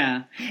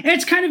 Yeah. And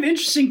it's kind of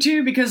interesting,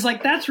 too, because,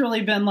 that's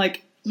really been,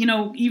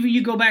 even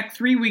you go back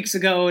 3 weeks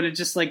ago, and it's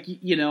just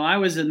I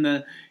was in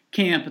the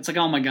camp. It's like,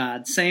 oh, my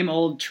God, same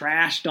old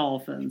trash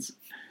Dolphins.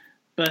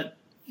 But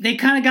they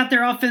kind of got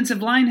their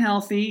offensive line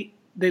healthy.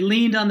 They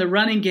leaned on the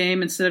running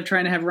game instead of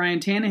trying to have Ryan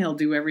Tannehill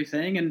do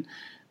everything. And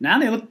now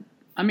they look,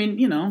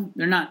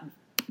 they're not,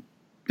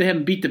 they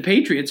haven't beat the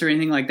Patriots or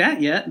anything like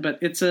that yet, but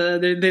it's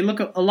they look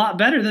a lot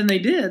better than they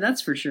did.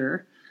 That's for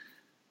sure.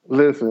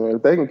 Listen,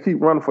 if they can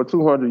keep running for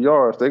 200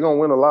 yards, they're going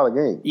to win a lot of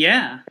games.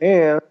 Yeah.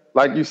 And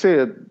like you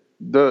said,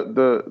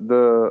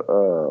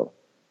 the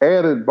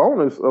added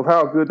bonus of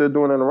how good they're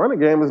doing in the running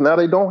game is now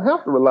they don't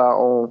have to rely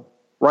on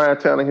Ryan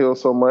Tannehill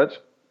so much.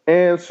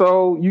 And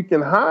so you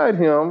can hide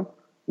him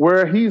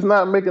where he's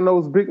not making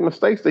those big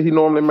mistakes that he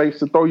normally makes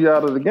to throw you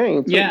out of the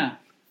game, too. Yeah.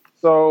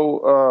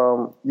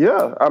 So,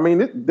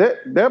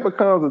 that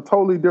becomes a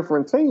totally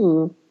different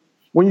team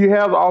when you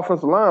have the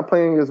offensive line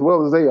playing as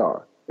well as they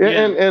are.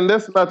 And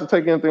that's not to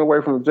take anything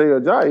away from Jay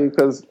Ajayi,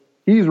 because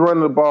he's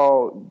running the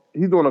ball.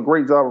 He's doing a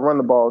great job of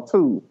running the ball,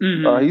 too.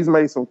 Mm-hmm. He's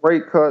made some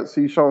great cuts.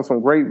 He's shown some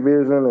great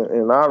vision,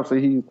 and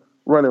obviously he's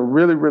running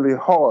really, really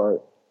hard.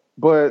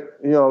 but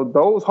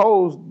those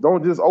holes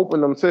don't just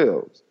open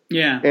themselves.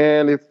 Yeah.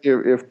 And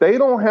if they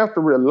don't have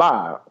to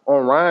rely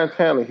on Ryan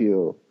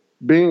Tannehill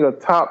being a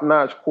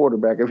top-notch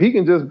quarterback, if he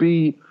can just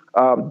be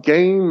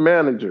game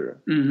manager,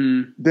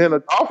 then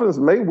the Dolphins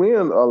may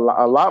win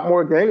a lot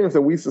more games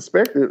than we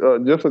suspected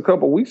just a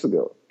couple weeks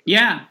ago.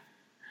 Yeah.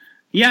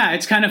 Yeah,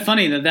 it's kind of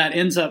funny that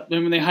ends up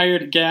when they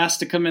hired Gas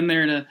to come in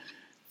there to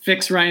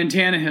fix Ryan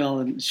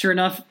Tannehill, and sure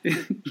enough,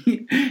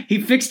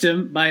 he fixed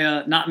him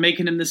by not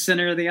making him the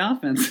center of the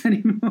offense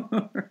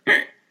anymore.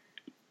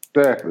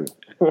 Exactly.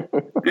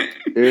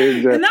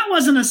 And that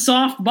wasn't a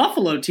soft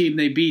Buffalo team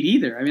they beat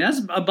either. I mean,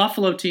 that's a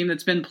Buffalo team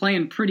that's been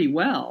playing pretty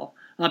well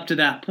up to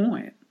that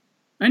point.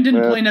 And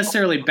didn't play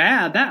necessarily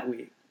bad that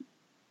week.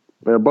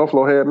 Man,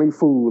 Buffalo had me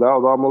fooled. I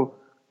was almost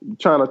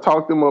trying to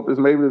talk them up as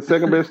maybe the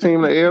second best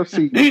team in the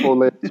AFC before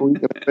last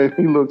week, and it made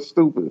me look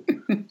stupid.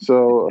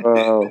 So,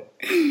 or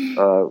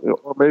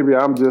maybe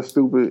I'm just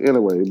stupid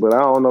anyway, but I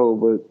don't know.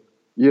 But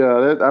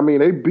yeah,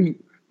 they beat.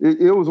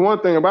 It was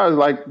one thing about it,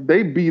 like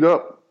they beat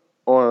up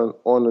on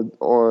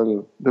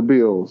the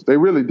Bills. They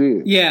really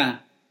did. Yeah.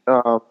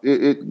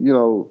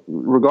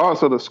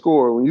 Regardless of the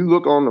score, when you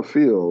look on the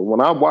field,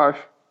 when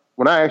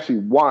I actually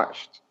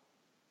watched,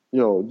 Jay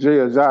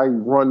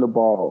Ajayi run the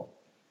ball,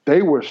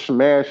 they were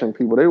smashing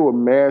people. They were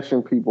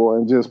mashing people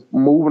and just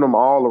moving them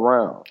all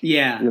around.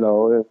 Yeah.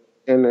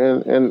 And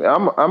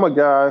I'm a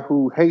guy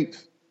who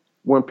hates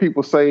when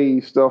people say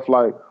stuff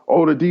like,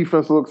 "Oh, the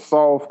defense looks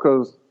soft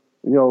because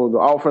the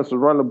offense will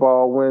run the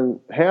ball,"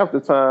 when half the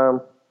time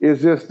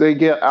it's just they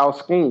get out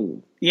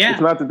schemed. Yeah.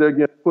 It's not that they're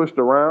getting pushed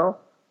around,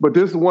 but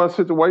this is one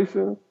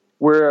situation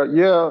where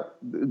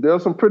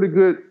there's some pretty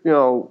good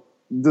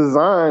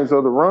designs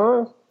of the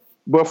runs,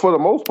 but for the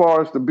most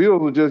part, the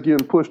Bills are just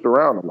getting pushed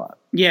around a lot.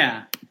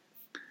 Yeah.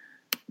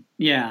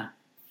 Yeah.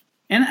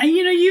 And,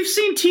 you've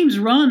seen teams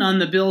run on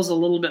the Bills a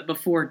little bit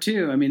before,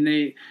 too. I mean,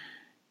 they,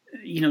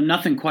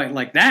 nothing quite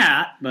like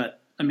that. But,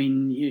 I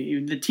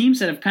mean, the teams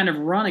that have kind of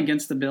run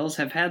against the Bills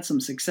have had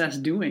some success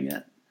doing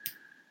it.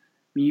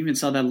 I mean, you even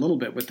saw that a little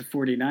bit with the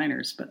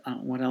 49ers. But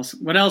what else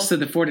did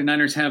the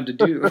 49ers have to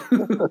do?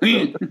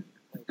 They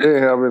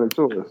didn't have any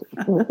choice.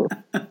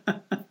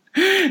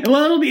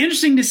 Well, it'll be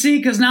interesting to see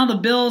because now the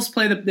Bills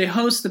they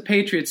host the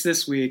Patriots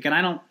this week, and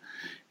I don't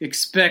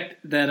expect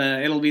that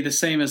it'll be the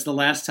same as the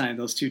last time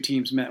those two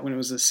teams met when it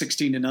was a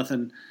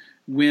 16-0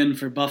 win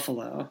for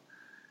Buffalo.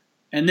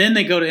 And then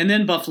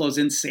then Buffalo's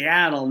in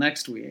Seattle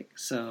next week.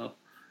 So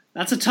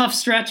that's a tough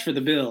stretch for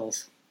the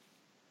Bills.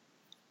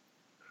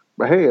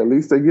 But hey, at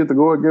least they get to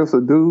go against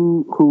a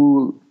dude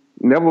who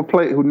never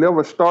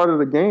started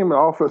a game in the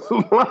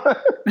offensive line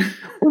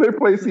when they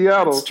play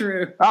Seattle. That's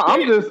true.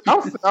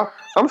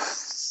 I'm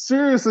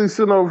seriously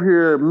sitting over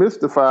here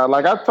mystified.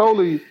 Like I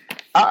kind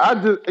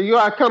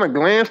of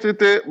glanced at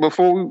that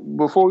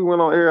before we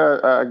went on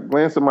air. I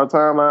glanced at my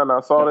timeline and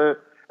I saw that,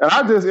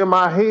 and in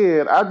my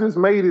head, I just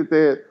made it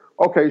that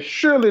okay,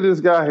 surely this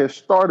guy has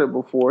started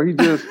before. He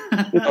just,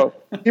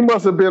 he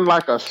must have been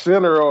like a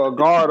center or a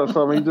guard or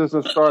something. He just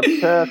started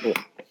tackling.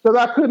 Because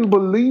I couldn't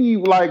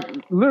believe,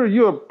 like, literally,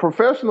 you're a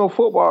professional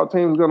football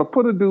team is going to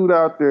put a dude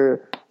out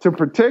there to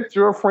protect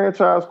your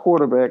franchise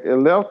quarterback at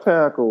left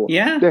tackle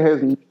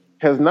that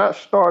has not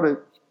started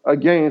a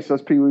game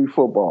since Pee Wee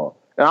football.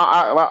 And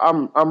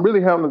I'm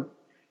really having a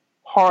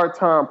hard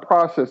time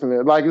processing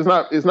it. Like,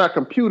 it's not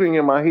computing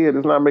in my head.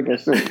 It's not making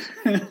sense.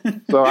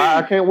 So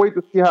I can't wait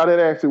to see how that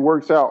actually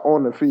works out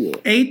on the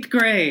field. Eighth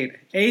grade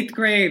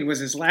was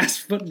his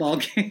last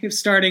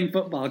starting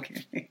football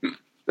game.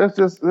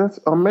 That's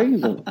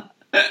amazing.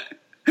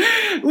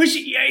 Which,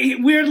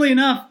 weirdly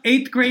enough,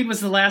 8th grade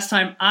was the last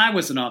time I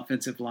was an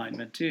offensive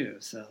lineman too.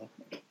 So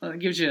it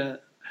gives you.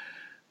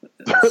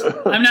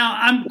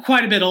 I'm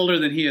quite a bit older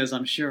than he is,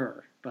 I'm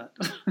sure, but.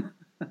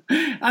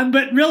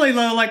 But really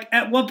though, like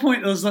at what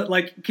point was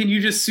like, can you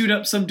just suit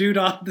up some dude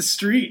off the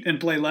street and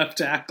play left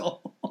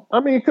tackle? I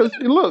mean, because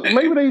look,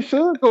 maybe they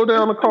should go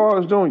down to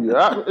Carl's Jr.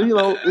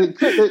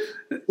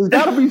 There's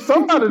got to be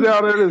somebody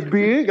down there that's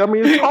big. I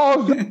mean, it's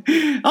Carl's Jr.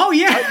 Oh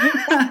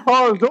yeah,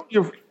 Carl's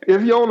Jr.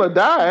 If you on a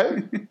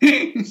diet,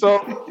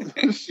 so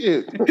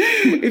shit.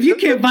 If you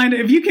can't find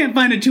a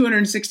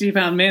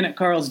 260-pound man at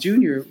Carl's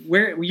Jr.,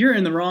 you're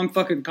in the wrong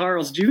fucking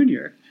Carl's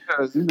Jr.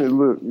 Yes, you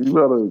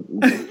better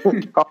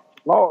call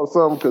law or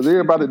something because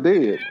everybody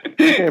dead.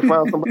 You can't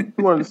find somebody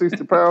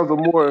 260 pounds or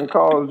more in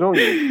Carl's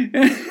Jr.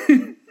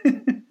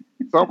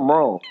 Something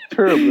wrong.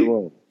 Terribly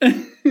wrong.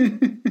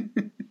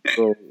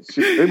 So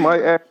they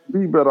might actually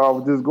be better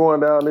off just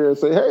going down there and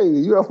say, hey,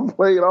 you ever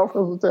played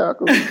offensive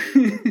tackle?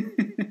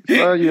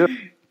 Yeah.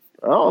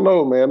 I don't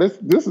know, man.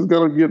 This is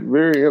going to get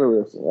very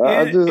interesting.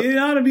 It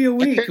ought to be a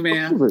week,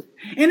 man.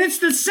 And it's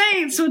the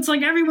Saints, so it's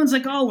like everyone's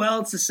like, oh,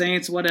 well, it's the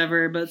Saints,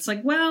 whatever. But it's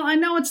like, well, I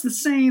know it's the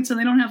Saints, and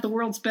they don't have the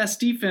world's best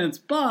defense,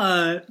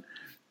 but...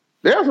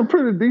 They have some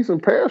pretty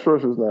decent pass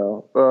rushers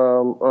now.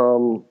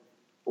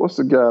 What's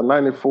the guy,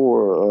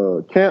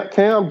 94?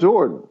 Cam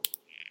Jordan.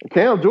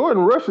 Cam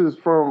Jordan rushes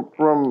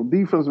from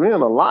defensive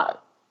end a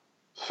lot.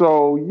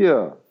 So,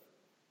 yeah.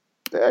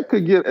 That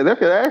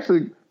could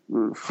actually...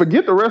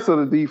 forget the rest of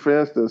the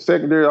defense, the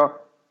secondary.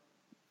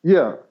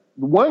 Yeah,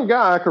 one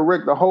guy could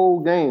wreck the whole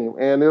game.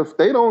 And if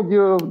they don't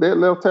give that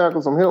left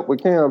tackle some help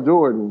with Cam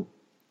Jordan,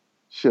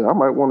 shit, I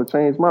might want to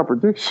change my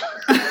prediction.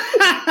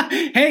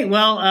 Hey,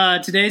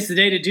 well, today's the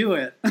day to do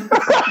it.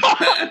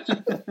 I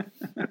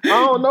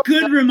don't know.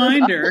 Good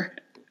reminder.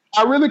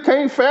 I really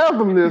can't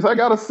fathom this. I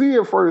got to see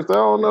it first. I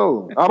don't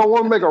know. I don't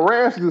want to make a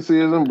rash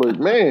decision, but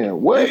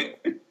man, what?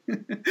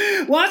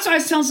 Well, that's why I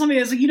was telling somebody,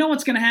 I was like, you know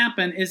what's going to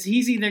happen is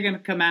he's either going to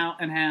come out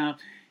and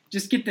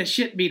just get the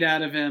shit beat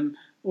out of him,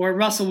 or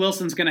Russell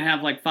Wilson's going to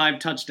have like 5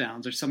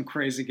 touchdowns or some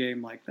crazy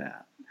game like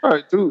that. All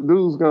right,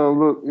 dude's going to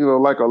look,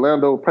 like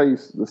Orlando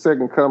Pace, the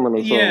second coming or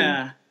something.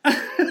 Yeah.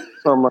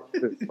 Something like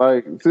that.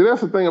 Like, see,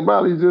 that's the thing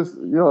about it. He just,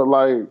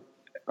 like,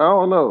 I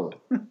don't know.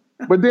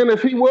 But then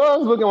if he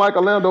was looking like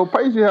Orlando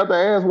Pace, you have to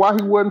ask why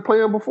he wasn't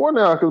playing before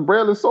now, because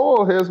Bradley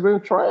Sowell has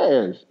been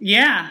trash.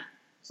 Yeah.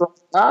 So,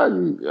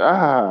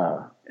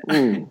 Now,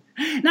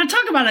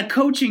 talk about a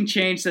coaching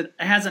change that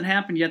hasn't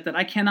happened yet that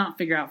I cannot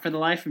figure out for the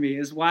life of me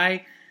is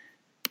why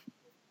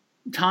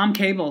Tom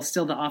Cable is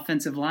still the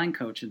offensive line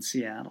coach in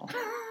Seattle.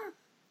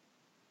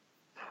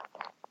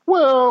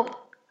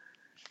 Well,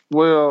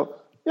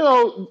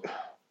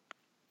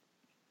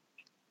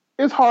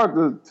 it's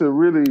hard to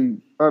really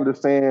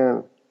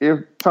understand if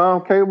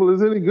Tom Cable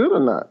is any good or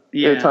not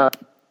at times,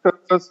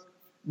 because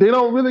they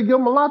don't really give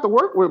him a lot to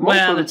work with most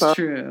of the time. Well, that's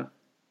true.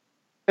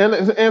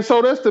 And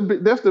so that's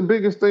the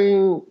biggest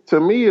thing to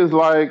me is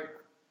like,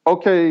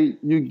 okay,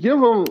 you give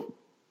them,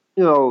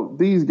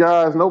 these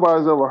guys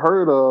nobody's ever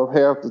heard of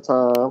half the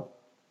time,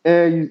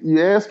 and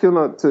you ask him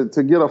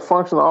to get a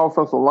functional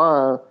offensive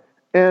line,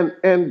 and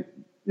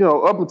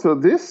up until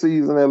this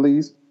season at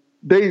least,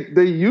 they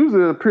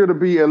usually appear to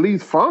be at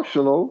least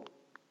functional,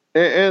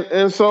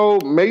 and so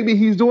maybe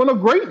he's doing a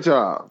great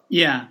job,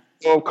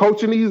 of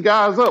coaching these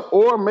guys up,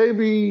 or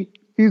maybe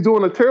he's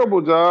doing a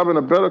terrible job and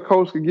a better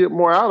coach could get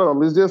more out of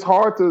them. It's just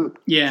hard to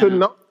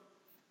know,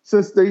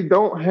 since they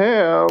don't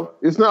have.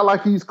 It's not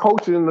like he's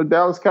coaching the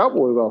Dallas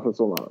Cowboys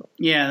offensive line.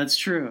 Yeah, that's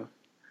true.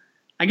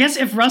 I guess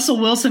if Russell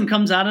Wilson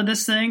comes out of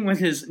this thing with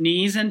his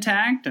knees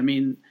intact, I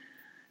mean,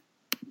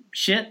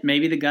 shit,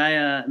 maybe the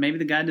guy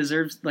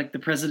deserves like the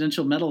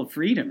Presidential Medal of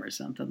Freedom or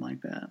something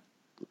like that.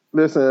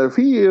 Listen, if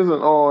he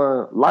isn't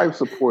on life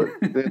support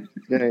this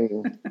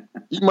game,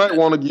 you might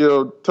want to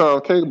give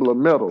Tom Cable a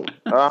medal.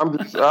 I'm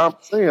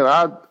saying,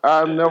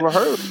 I've never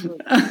heard of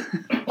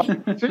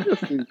it.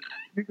 Seriously,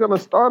 you're gonna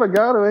start a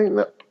guy that ain't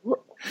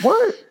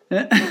what?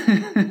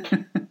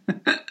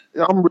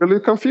 I'm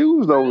really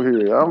confused over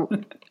here. I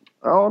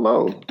don't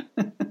know.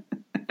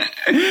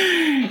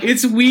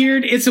 It's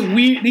weird.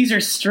 These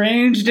are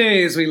strange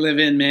days we live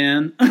in,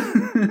 man.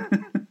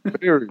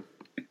 Very.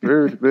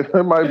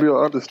 That might be an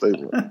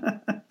understatement.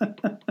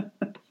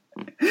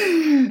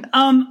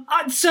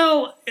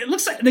 So it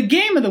looks like the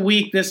game of the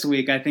week this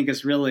week, I think,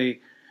 is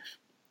really,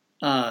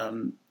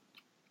 on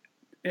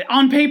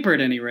paper at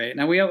any rate.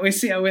 Now let's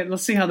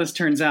see how this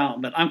turns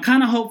out. But I'm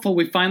kind of hopeful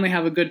we finally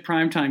have a good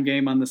primetime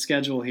game on the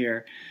schedule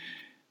here.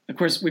 Of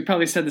course, we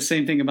probably said the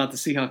same thing about the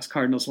Seahawks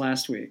Cardinals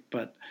last week,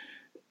 but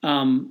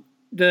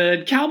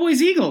the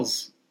Cowboys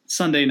Eagles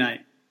Sunday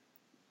night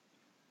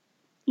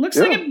looks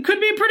like it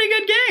could be a pretty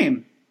good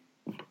game.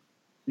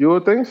 You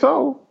would think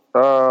so.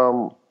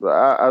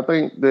 I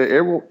think that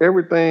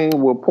everything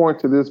will point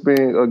to this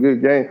being a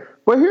good game.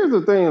 But here's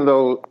the thing,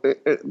 though.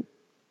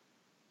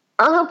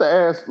 I have to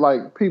ask,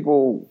 like,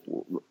 people,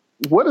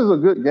 what is a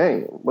good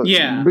game?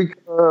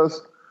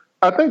 Because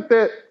I think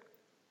that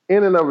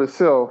in and of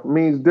itself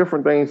means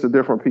different things to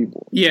different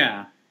people.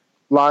 Yeah.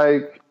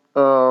 Like,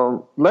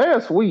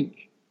 last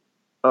week,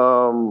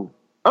 I'm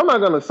not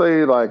going to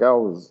say, like, I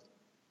was,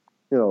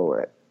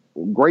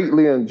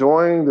 greatly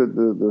enjoying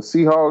the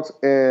Seahawks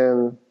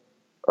and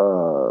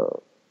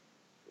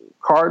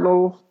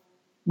Cardinals,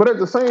 but at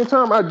the same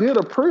time, I did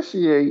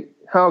appreciate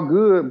how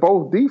good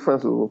both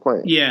defenses were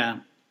playing. Yeah.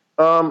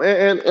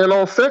 And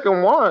on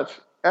second watch,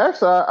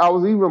 actually, I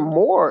was even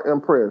more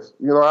impressed.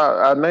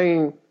 I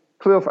named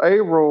Cliff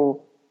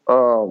Averill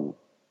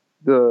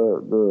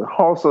the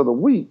Hoss of the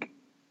Week.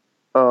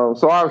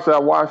 So obviously, I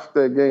watched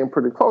that game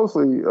pretty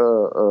closely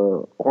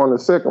on the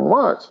second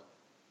watch,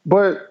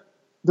 but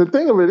the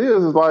thing of it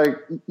is like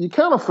you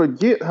kind of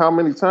forget how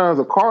many times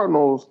the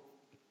Cardinals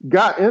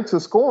got into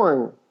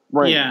scoring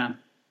range. Yeah.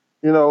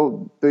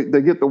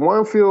 They get the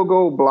one field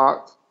goal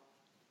blocked,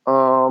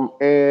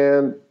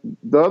 and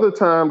the other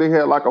time they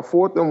had like a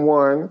 4th and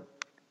 1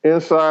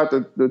 inside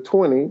the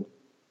 20,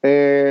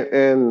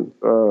 and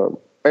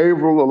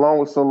Averill along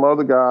with some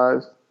other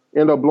guys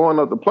end up blowing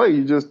up the play.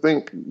 You just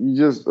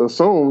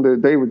assume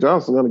that David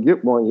Johnson's going to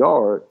get 1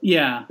 yard.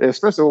 Yeah.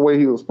 Especially the way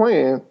he was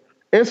playing.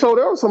 And so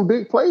there were some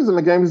big plays in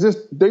the game. It's just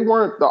they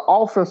weren't the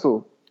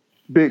offensive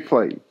big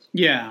plays.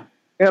 Yeah.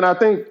 And I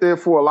think that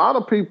for a lot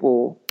of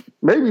people,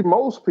 maybe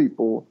most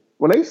people,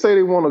 when they say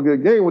they want a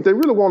good game, what they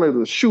really want is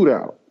a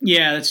shootout.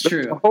 Yeah, that's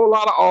true. A whole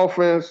lot of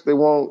offense. They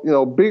want,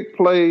 big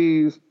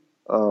plays,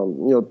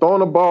 throwing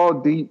the ball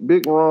deep,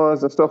 big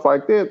runs and stuff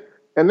like that.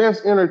 And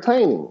that's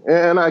entertaining.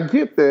 And I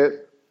get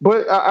that.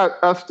 But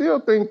I still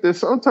think that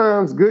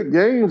sometimes good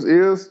games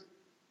is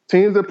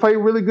teams that play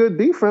really good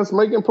defense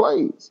making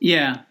plays.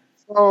 Yeah.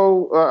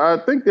 So I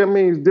think that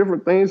means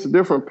different things to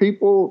different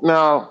people.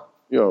 Now,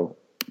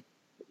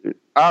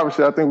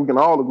 obviously, I think we can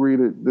all agree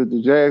that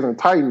the Jags and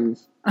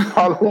Titans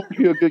probably won't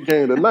be a good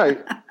game tonight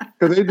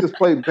because they just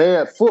play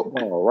bad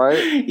football,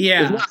 right?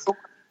 Yeah. It's not so much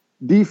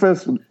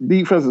defense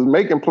is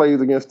making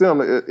plays against them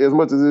as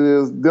much as it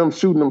is them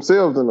shooting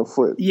themselves in the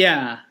foot.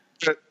 Yeah.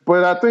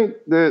 But I think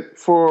that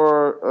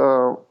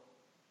for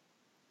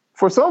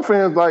some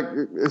fans, like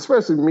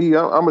especially me,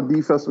 I'm a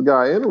defensive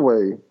guy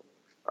anyway.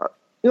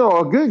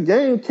 A good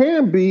game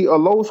can be a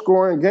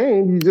low-scoring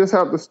game. You just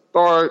have to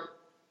start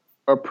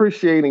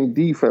appreciating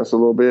defense a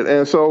little bit.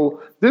 And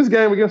so this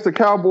game against the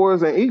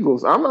Cowboys and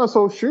Eagles, I'm not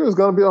so sure it's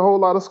going to be a whole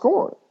lot of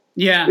scoring.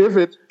 Yeah. If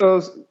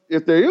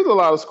there is a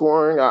lot of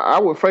scoring, I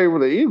would favor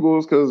the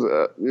Eagles because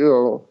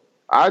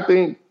I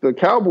think the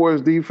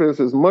Cowboys defense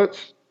is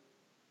much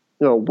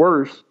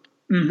worse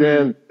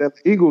than the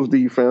Eagles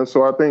defense.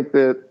 So I think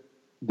the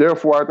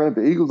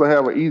Eagles will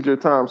have an easier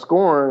time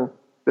scoring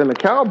than the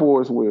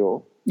Cowboys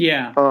will.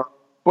 Yeah.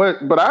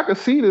 But I could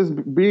see this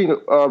being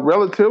a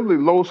relatively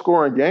low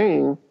scoring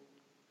game,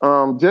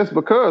 just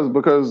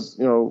because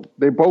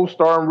they both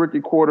starting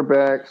rookie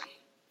quarterbacks.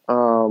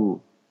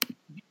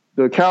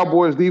 The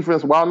Cowboys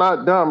defense, while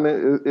not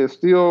dominant, is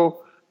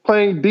still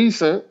playing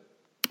decent,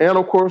 and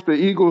of course the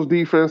Eagles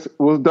defense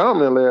was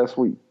dominant last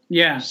week.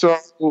 Yeah. So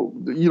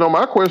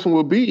my question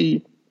would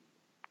be,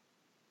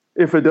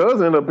 if it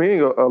does end up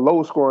being a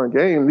low scoring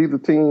game, neither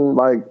team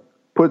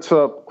puts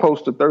up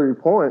close to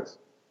 30 points.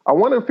 I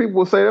wonder if people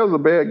will say that was a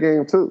bad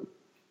game too.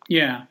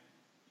 Yeah.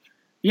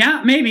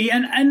 Yeah, maybe.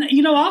 And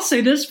I'll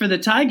say this for the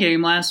tie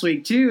game last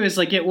week too, is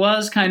it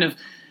was kind of,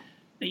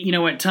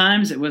 at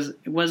times it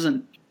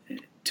wasn't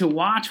to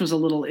watch was a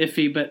little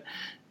iffy, but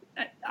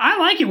I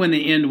like it when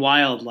they end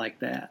wild like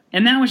that.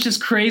 And that was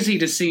just crazy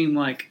to seem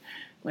like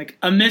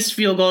a missed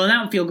field goal. And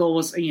that field goal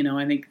was,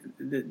 I think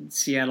the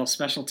Seattle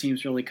special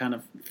teams really kind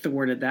of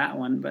thwarted that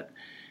one, but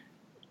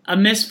a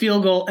missed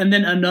field goal and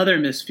then another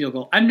missed field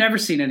goal. I've never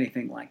seen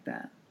anything like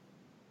that.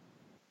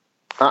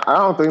 I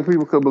don't think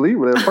people could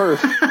believe it at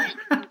first.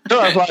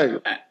 It's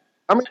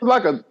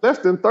like a less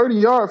than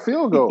 30-yard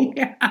field goal.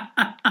 Yeah.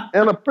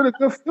 And a pretty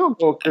good field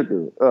goal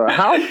kicker.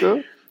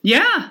 Hauser.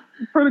 Yeah.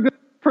 Pretty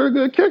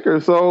good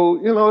kicker. So,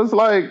 it's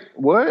like,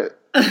 what?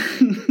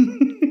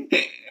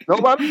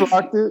 Nobody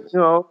blocked it.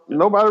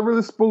 Nobody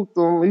really spooked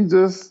him. He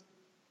just,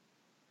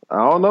 I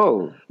don't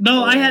know.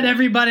 No, I had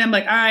everybody. I'm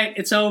like, all right,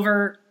 it's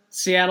over.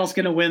 Seattle's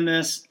going to win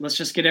this. Let's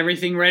just get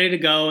everything ready to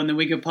go, and then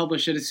we can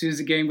publish it as soon as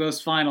the game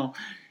goes final.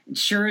 And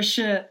sure as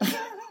shit.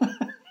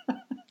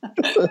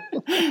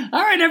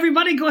 All right,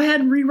 everybody, go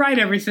ahead and rewrite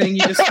everything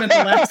you just spent the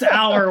last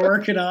hour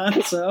working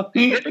on. So,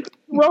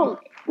 well,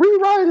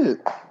 rewrite it.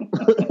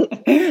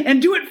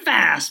 And do it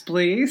fast,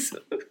 please.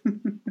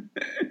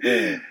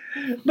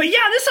 But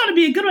yeah, this ought to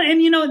be a good one.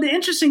 And the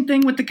interesting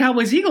thing with the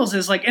Cowboys Eagles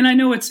is and I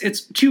know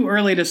it's too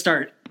early to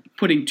start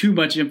putting too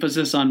much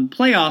emphasis on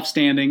playoff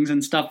standings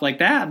and stuff like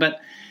that,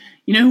 but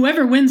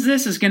whoever wins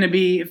this is going to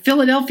be,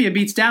 Philadelphia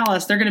beats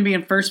Dallas, they're going to be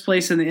in first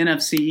place in the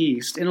NFC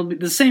East. It'll be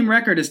the same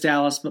record as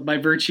Dallas, but by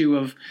virtue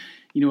of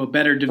a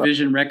better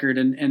division record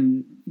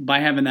and by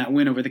having that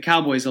win over the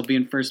Cowboys, they'll be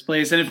in first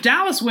place. And if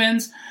Dallas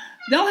wins,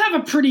 they'll have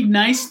a pretty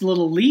nice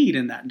little lead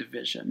in that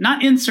division.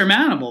 Not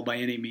insurmountable by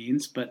any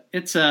means, but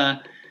it's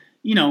a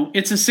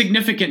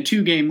significant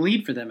 2-game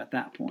lead for them at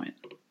that point.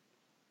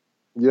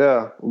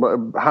 Yeah, but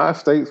high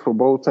stakes for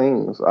both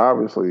teams,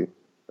 obviously.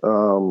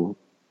 I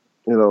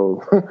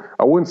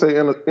wouldn't say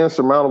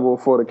insurmountable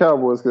for the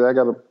Cowboys because I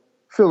got a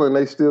feeling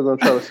they still going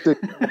to try to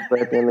stick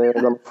back in there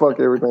and going to fuck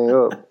everything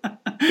up.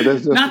 But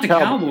that's just not the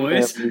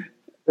Cowboys.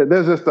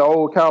 That's just the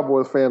old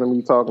Cowboys fan of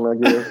me talking, I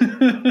guess.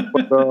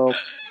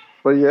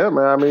 But yeah,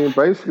 man,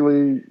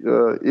 basically,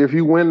 if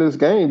you win this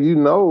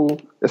game,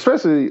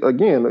 especially,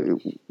 again,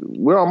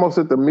 we're almost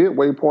at the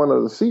midway point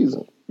of the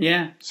season.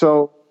 Yeah.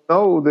 So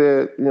know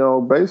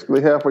that,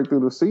 basically halfway through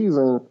the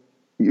season,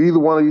 either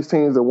one of these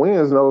teams that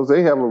wins knows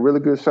they have a really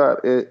good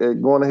shot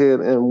at going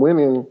ahead and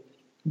winning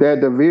that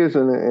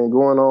division and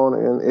going on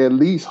and at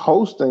least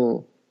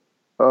hosting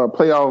a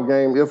playoff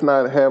game, if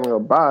not having a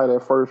bye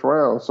that first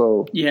round.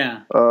 So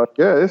yeah,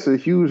 it's a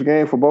huge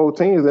game for both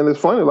teams. And it's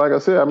funny, like I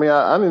said,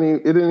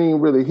 it didn't even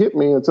really hit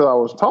me until I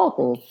was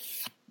talking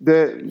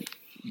that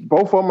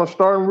both of them are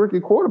starting rookie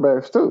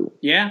quarterbacks too.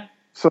 Yeah.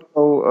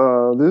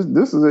 So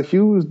this is a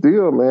huge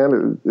deal,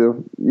 man. If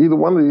either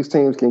one of these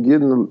teams can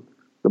get in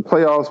the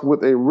playoffs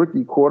with a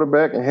rookie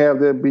quarterback and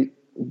have that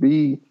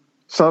be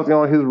something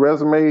on his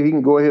resume, he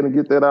can go ahead and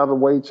get that out of the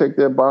way, check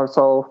that box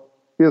off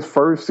his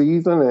first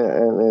season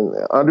and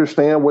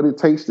understand what it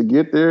takes to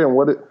get there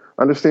and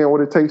understand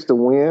what it takes to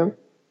win.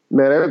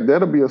 Man,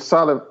 that'll be a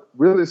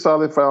really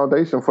solid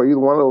foundation for either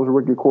one of those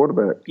rookie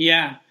quarterbacks.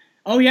 Yeah.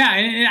 Oh yeah,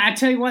 and I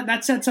tell you what,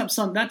 that sets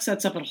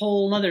up a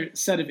whole other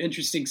set of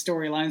interesting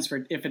storylines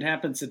for if it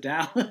happens to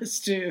Dallas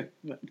too.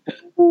 But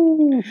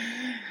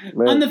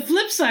on the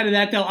flip side of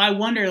that, though, I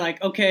wonder,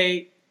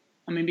 okay,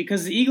 I mean,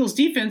 because the Eagles'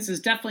 defense is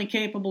definitely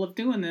capable of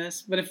doing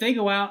this, but if they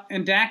go out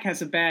and Dak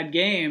has a bad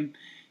game,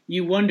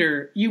 you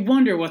wonder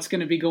what's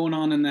going to be going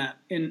on in the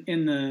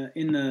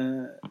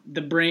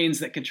brains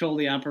that control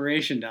the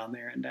operation down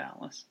there in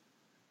Dallas.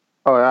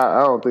 Oh,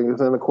 I don't think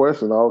it's in the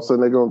question. All of a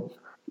sudden they're going to,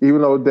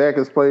 even though Dak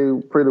has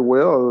played pretty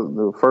well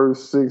the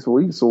first 6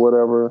 weeks or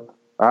whatever,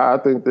 I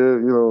think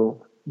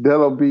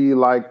that'll be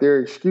like their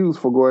excuse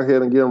for going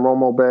ahead and getting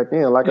Romo back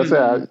in. Like I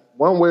said,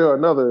 one way or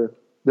another,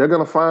 they're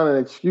going to find an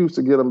excuse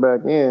to get him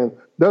back in.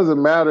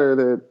 Doesn't matter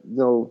that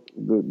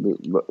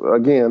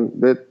again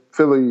that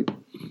Philly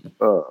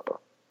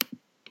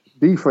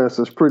defense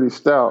is pretty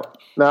stout.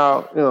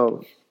 Now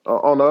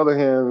on the other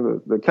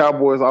hand, the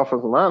Cowboys'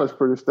 offensive line is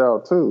pretty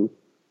stout too.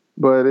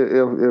 But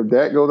if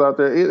Dak goes out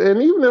there,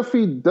 and even if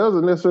he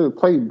doesn't necessarily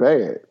play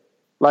bad,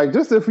 like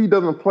just if he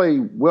doesn't play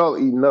well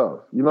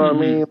enough, you know what I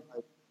mean?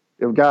 Like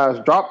if guys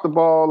drop the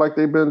ball like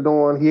they've been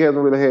doing, he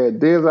hasn't really had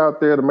Dez out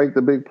there to make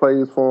the big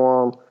plays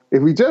for him.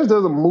 If he just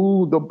doesn't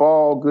move the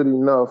ball good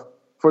enough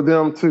for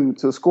them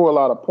to score a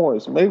lot of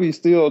points, maybe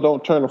still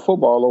don't turn the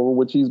football over,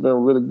 which he's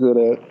been really good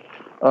at.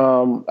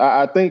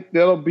 I think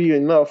that'll be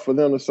enough for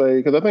them to say,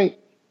 because I think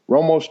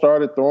Romo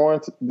started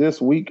throwing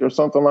this week or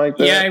something like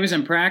that. Yeah, he was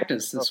in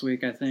practice this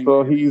week, I think.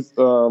 So he's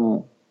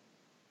well,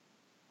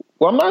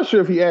 I'm not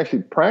sure if he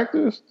actually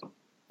practiced.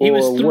 He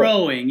was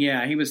throwing,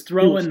 yeah. He was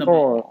throwing the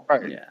ball.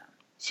 Right. Yeah.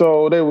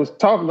 So they was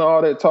talking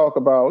all that talk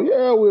about,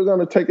 we're going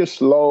to take it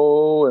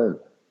slow and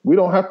we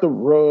don't have to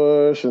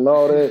rush and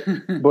all that.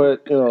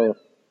 But,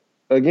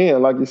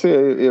 again, like you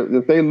said,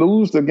 if they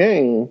lose the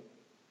game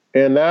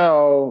and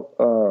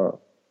now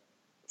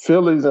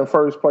Philly's in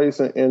first place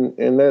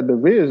in that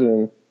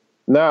division,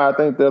 now I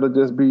think that'll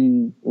just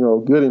be,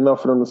 good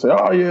enough for them to say,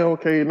 oh, yeah,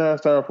 okay, now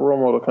it's time for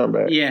Romo to come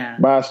back. Yeah.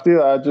 But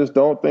I just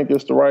don't think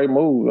it's the right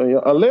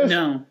move. Unless,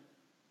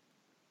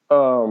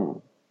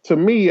 to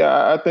me,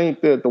 I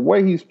think that the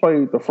way he's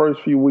played the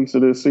first few weeks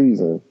of this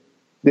season,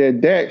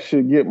 that Dak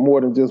should get more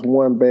than just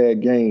one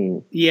bad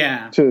game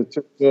to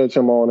judge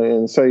him on it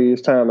and say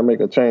it's time to make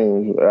a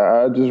change.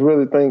 I just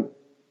really think,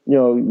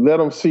 let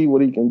him see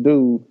what he can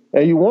do.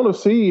 And you want to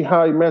see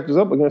how he matches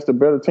up against the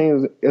better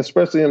teams,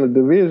 especially in the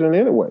division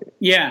anyway.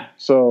 Yeah.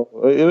 So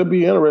it'll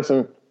be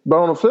interesting. But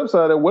on the flip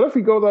side of it, what if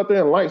he goes out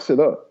there and lights it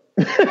up?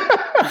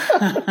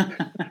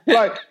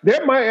 Like,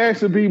 that might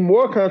actually be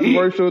more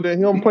controversial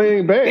than him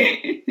playing bad.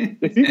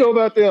 If he goes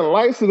out there and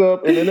lights it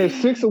up, and then they're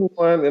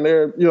 6-1, and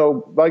they're,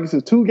 like you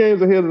said, 2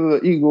 games ahead of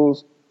the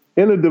Eagles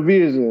in the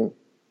division,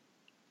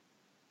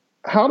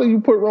 how do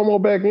you put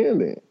Romo back in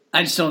then?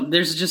 I just don't.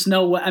 There's just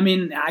no way. I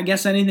mean, I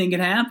guess anything can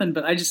happen,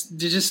 but there's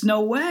just no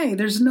way.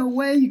 There's no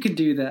way you could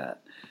do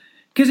that,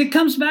 because it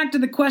comes back to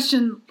the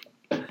question: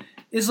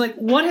 is like,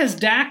 what has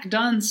Dak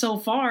done so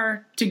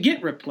far to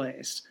get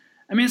replaced?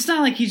 I mean, it's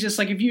not like he's just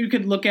like, if you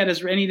could look at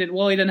his, and he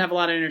didn't have a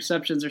lot of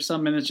interceptions or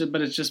something,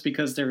 but it's just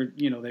because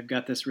they've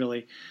got this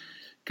really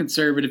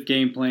conservative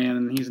game plan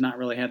and he's not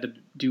really had to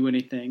do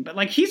anything. But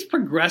like, he's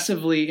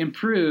progressively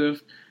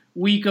improved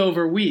week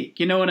over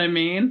week. You know what I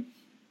mean?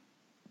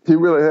 He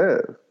really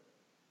has.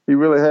 He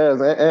really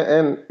has.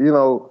 And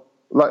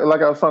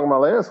like I was talking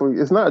about last week,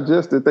 it's not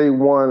just that they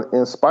won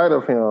in spite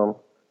of him.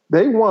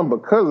 They won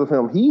because of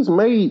him. He's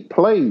made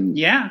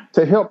plays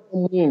to help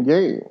them win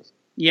games.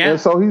 Yeah. And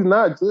so he's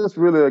not just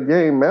really a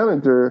game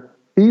manager.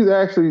 He's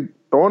actually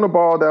throwing the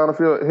ball down the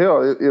field.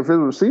 Hell, if his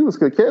receivers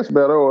could catch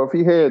better, or if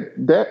he had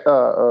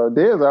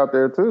Dez out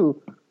there too,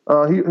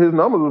 his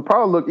numbers would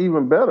probably look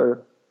even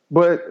better.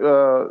 But,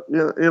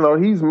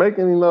 he's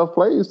making enough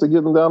plays to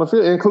get them down the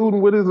field,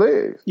 including with his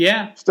legs.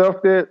 Yeah.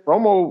 Stuff that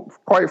Romo,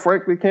 quite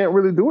frankly, can't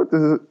really do at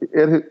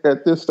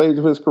this stage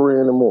of his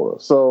career anymore.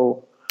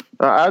 So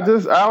I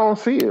don't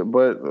see it.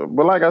 But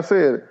like I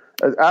said,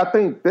 I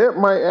think that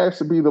might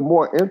actually be the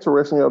more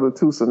interesting of the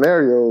two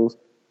scenarios,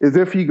 is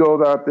if he goes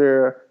out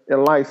there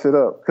and lights it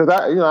up. Because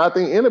I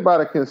think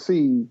anybody can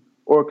see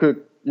or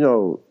could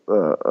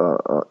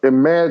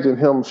imagine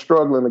him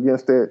struggling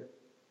against that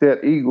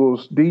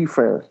Eagles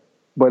defense.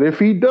 But if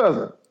he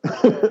doesn't,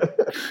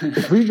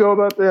 if he goes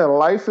out there and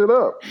lights it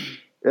up,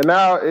 and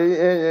now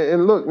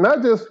and look,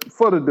 not just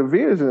for the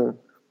division,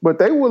 but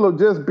they will have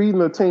just beaten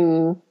the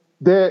team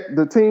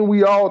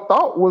we all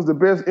thought was the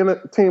best team in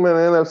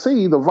the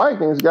NFC, the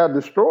Vikings, got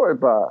destroyed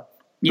by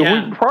the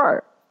week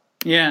prior.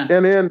 Yeah.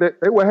 And then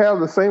they will have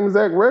the same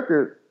exact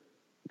record,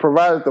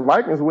 provided the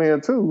Vikings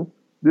win too,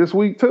 this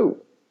week too.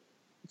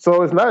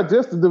 So it's not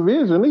just the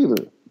division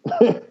either.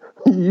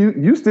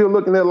 You still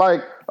looking at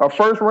like a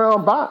first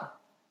round bye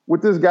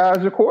with this guy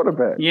as your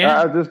quarterback.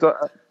 Yeah. I just,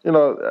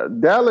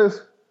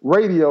 Dallas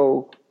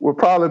radio will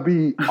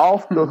probably be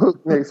off the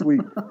hook next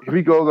week if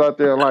he goes out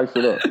there and lights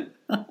it up.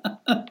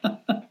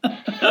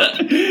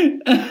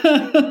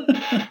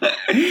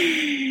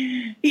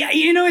 Yeah,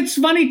 it's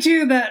funny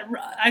too that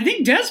I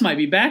think Dez might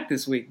be back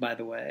this week, by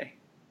the way.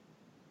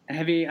 I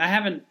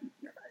haven't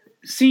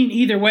seen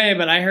either way,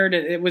 but I heard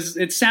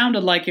it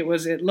sounded like it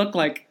looked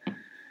like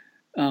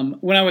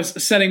when I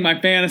was setting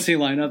my fantasy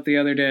lineup the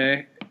other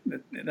day.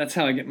 That's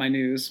how I get my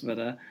news,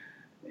 but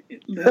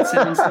That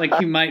sounds like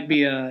he might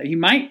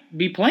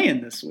be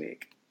playing this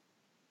week.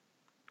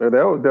 Yeah,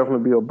 that would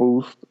definitely be a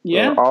boost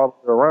all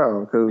the way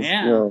around because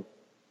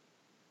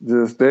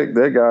just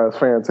that guy is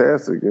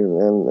fantastic,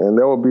 and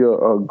that would be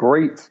a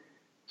great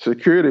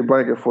security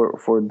blanket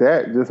for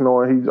Dak. Just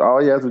knowing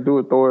all he has to do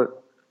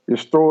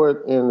is throw it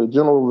in the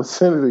general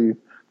vicinity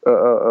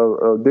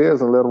of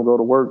Dez and let him go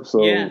to work.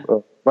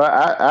 So, but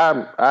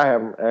I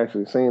haven't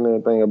actually seen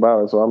anything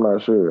about it, so I'm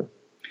not sure.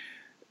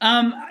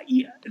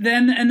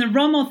 Then and the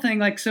Romo thing,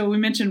 like so, we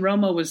mentioned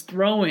Romo was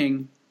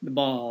throwing the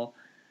ball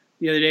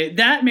the other day.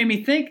 That made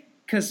me think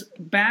because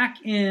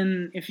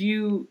if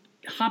you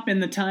hop in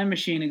the time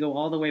machine and go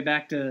all the way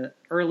back to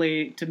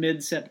early to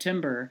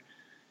mid-September,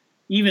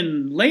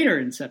 even later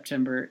in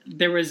September,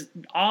 there was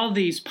all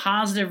these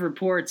positive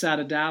reports out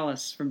of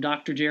Dallas from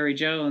Dr. Jerry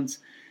Jones.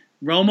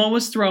 Romo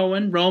was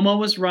throwing, Romo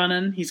was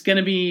running.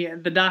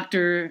 The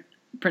doctor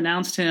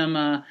pronounced him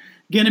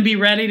going to be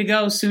ready to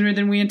go sooner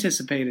than we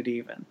anticipated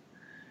even.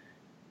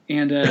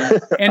 And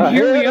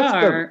here we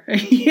are.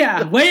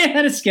 Yeah, way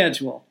ahead of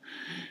schedule.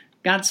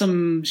 Got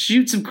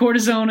shoot some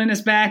cortisone in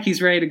his back.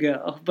 He's ready to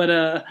go.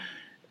 But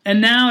and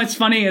now it's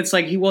funny. It's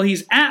like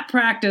he's at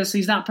practice.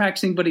 He's not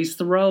practicing, but he's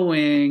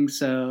throwing.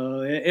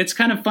 So it's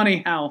kind of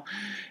funny how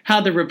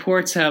the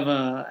reports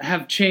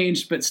have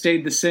changed but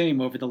stayed the same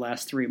over the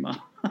last 3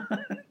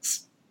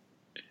 months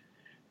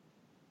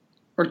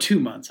or 2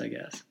 months, I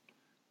guess.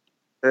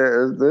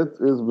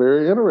 It's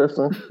very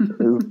interesting.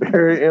 It's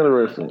very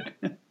interesting.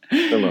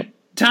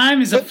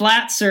 Time is a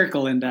flat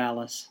circle in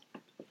Dallas.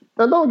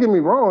 Now, don't get me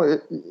wrong.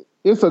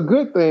 It's a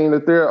good thing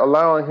that they're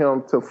allowing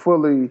him to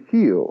fully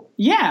heal.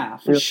 Yeah,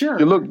 for sure.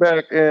 You look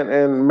back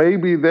and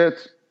maybe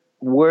that's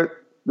what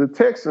the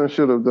Texans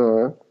should have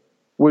done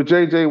with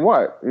J.J.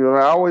 Watt.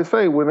 I always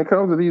say when it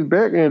comes to these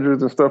back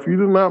injuries and stuff, you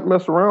do not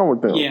mess around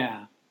with them.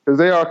 Yeah. Because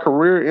they are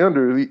career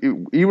enders,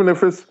 even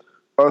if it's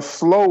a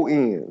slow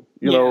end.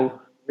 You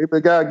know, if the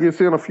guy gets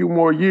in a few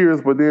more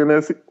years, but then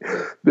that's it.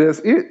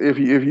 If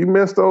you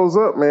mess those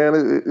up, man,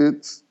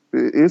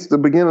 it's the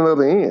beginning of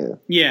the end.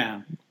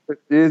 Yeah.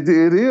 It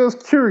is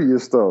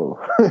curious, though.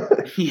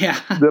 Yeah.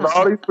 That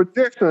all these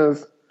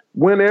projections,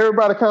 when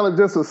everybody kind of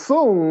just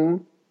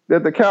assumed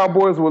that the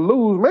Cowboys would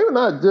lose, maybe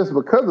not just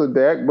because of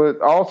Dak, but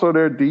also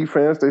their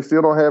defense. They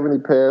still don't have any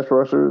pass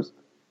rushers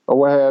or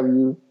what have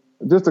you.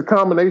 Just a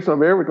combination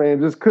of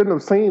everything. Just couldn't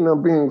have seen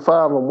them being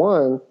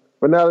 5-1.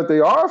 But now that they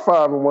are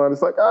 5-1,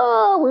 it's like,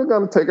 we're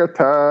going to take our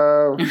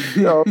time.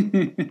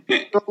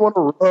 Don't want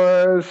to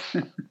rush.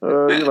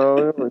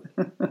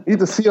 Need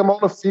to see him on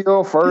the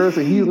field first,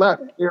 and he's not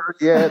there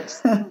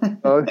yet.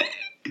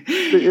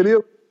 It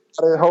is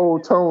that whole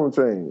tone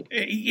change.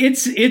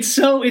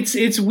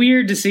 It's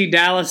weird to see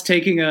Dallas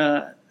taking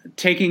a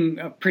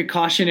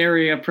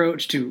precautionary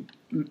approach to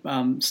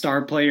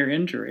star player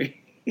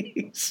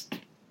injuries.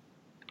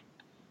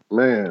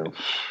 Man,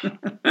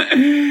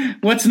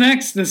 what's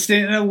next? The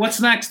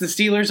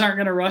Steelers aren't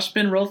going to rush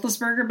Ben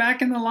Roethlisberger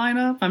back in the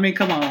lineup. I mean,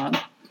 come on.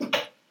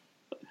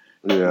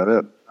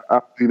 Yeah,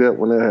 I'll see that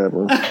when that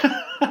happens.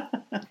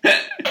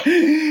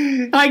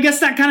 I guess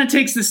that kind of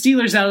takes the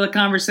Steelers out of the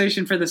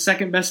conversation for the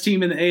second best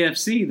team in the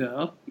AFC,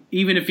 though.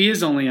 Even if he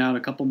is only out a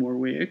couple more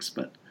weeks,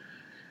 but.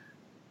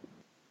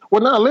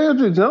 Well, now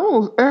Landry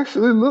Jones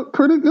actually looked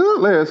pretty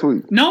good last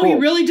week. No, he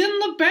really didn't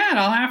look bad.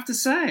 I'll have to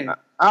say.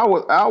 I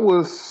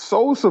was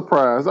so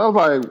surprised. I was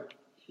like,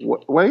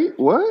 wait,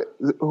 what?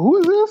 Who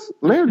is this?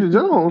 Landry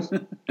Jones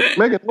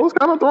making those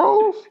kind of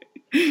throws?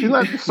 He's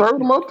not serving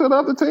them up to the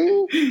other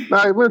team?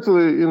 Now,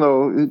 eventually,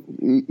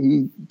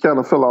 he kind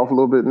of fell off a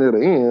little bit near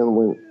the end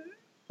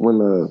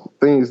when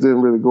things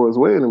didn't really go his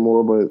way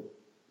anymore. But,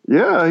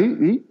 yeah,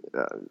 he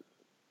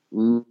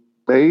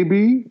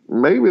maybe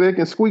they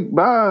can squeak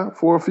by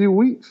for a few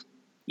weeks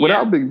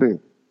without Big Ben.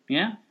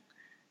 Yeah.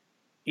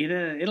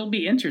 It'll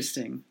be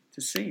interesting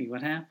to see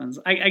what happens.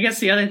 I guess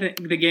the other thing,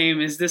 the game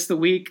is this the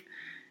week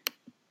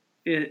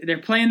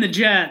they're playing the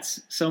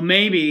Jets, so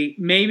maybe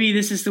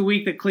this is the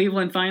week that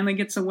Cleveland finally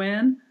gets a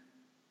win.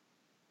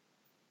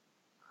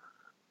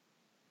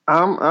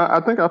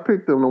 I think I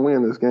picked them to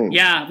win this game.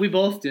 Yeah, we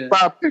both did.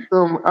 But I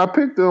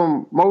picked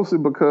them mostly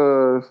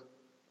because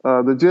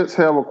the Jets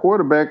have a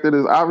quarterback that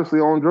is obviously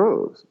on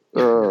drugs.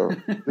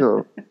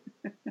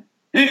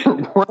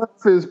 Ryan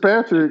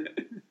Fitzpatrick,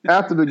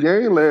 after the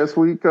game last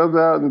week, comes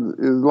out and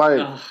is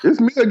like, it's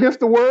me against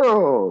the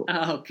world.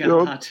 Oh,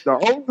 God. The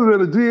owners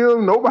and the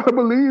GM, nobody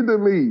believed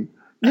in me.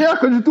 Yeah,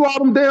 because you threw all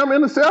them damn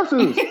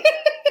interceptions.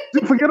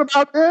 Did you forget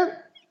about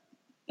that?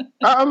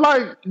 I'm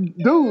like,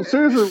 dude,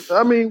 seriously,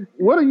 I mean,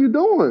 what are you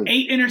doing?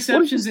 8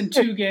 interceptions in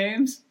 2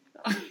 games?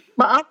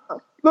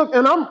 Look,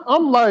 and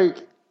I'm like,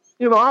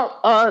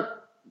 I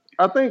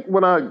think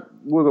when I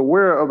was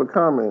aware of the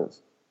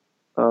comments,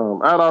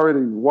 I'd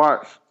already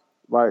watched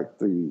like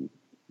the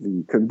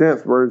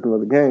condensed version of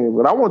the game,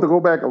 but I want to go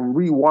back and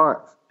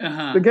rewatch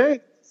the game.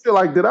 Feel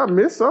like, did I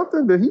miss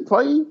something? Did he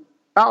play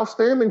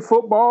outstanding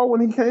football when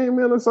he came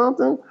in or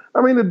something?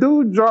 I mean, the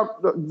dude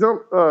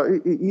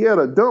he had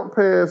a dump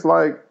pass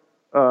like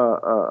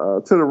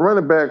to the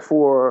running back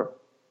for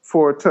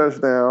a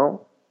touchdown.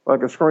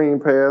 like a screen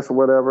pass or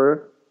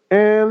whatever.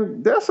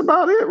 And that's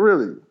about it,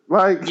 really.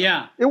 Like,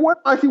 it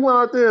wasn't like he went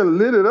out there and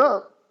lit it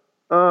up.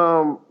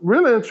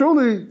 Really and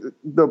truly,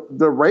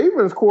 the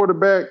Ravens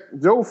quarterback,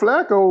 Joe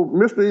Flacco,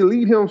 Mr.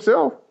 Elite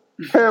himself,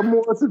 had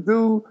more to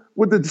do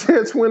with the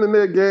Jets winning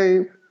that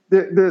game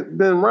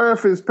than Ryan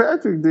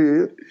Fitzpatrick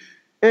did.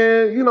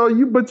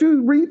 And, but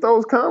you read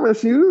those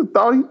comments, you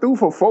thought he threw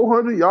for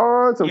 400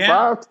 yards and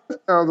 5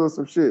 touchdowns or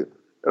some shit.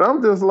 And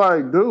I'm just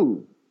like,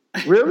 dude,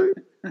 really?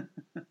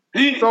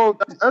 So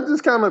I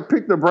just kind of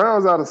picked the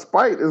Browns out of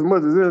spite as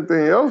much as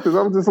anything else because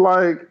I'm just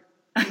like,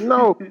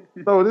 no,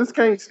 this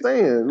can't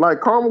stand. Like,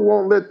 Karma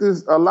won't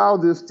allow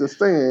this to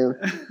stand,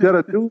 that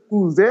a dude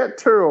who's that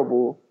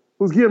terrible,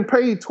 who's getting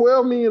paid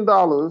 $12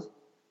 million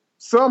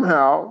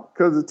somehow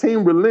because the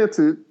team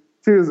relented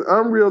to his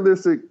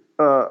unrealistic,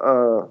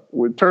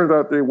 what turns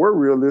out they were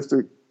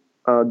realistic,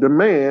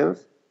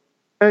 demands,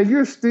 and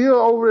you're still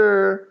over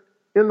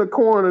there in the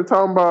corner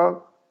talking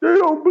about, they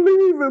don't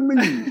believe in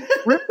me.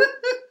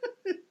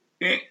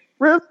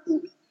 Really?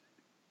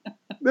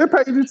 They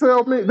paid you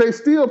 $12 million. They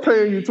still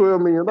paying you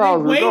 $12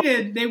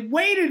 million. They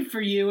waited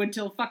for you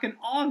until fucking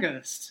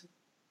August,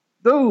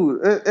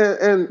 dude,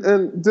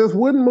 and just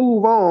wouldn't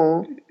move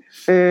on.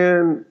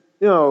 And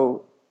they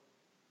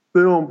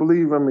don't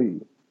believe in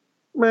me,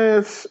 man.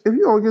 If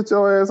you don't get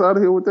your ass out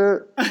of here with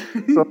that,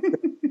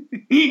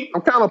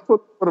 I'm kind of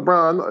put for the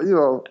Browns.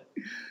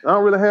 I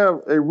don't really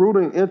have a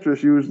rooting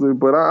interest usually,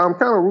 but I'm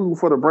kind of rooting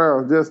for the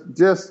Browns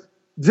just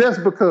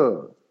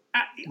because.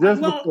 Because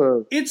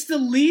it's the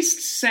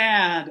least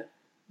sad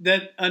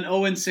that an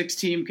 0-6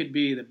 team could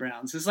be. The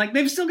Browns. It's like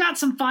they've still got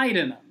some fight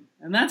in them,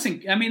 and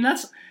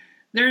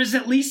there is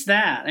at least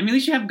that. I mean, at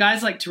least you have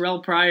guys like Terrell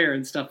Pryor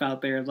and stuff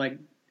out there, like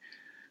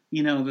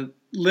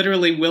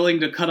literally willing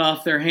to cut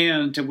off their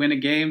hand to win a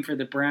game for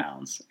the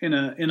Browns in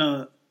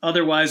a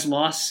otherwise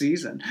lost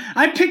season.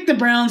 I picked the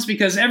Browns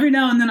because every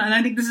now and then, and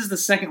I think this is the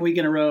second week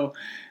in a row,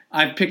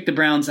 I've picked the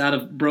Browns out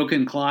of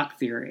broken clock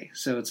theory.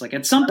 So it's like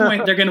at some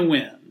point they're going to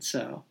win.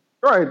 So.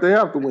 Right, they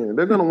have to win.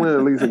 They're going to win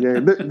at least a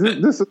game.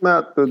 This is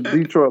not the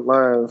Detroit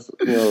Lions,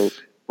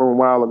 from a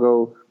while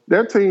ago.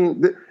 Their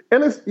team,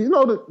 and it's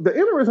the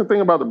interesting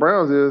thing about the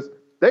Browns is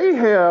they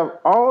have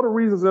all the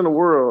reasons in the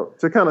world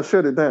to kind of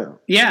shut it down.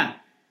 Yeah,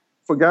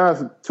 for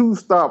guys to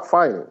stop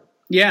fighting.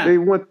 Yeah, they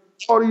went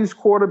all these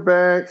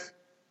quarterbacks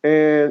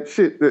and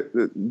shit.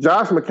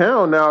 Josh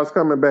McCown now is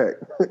coming back.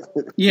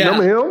 Yeah,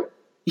 remember him?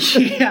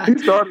 Yeah, he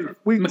started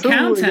week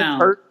McCown 2.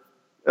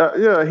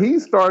 Town.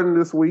 He's starting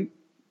this week.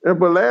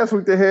 But last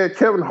week they had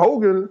Kevin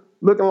Hogan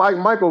looking like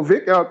Michael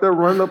Vick out there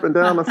running up and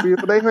down the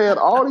field. They've had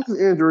all these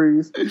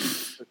injuries.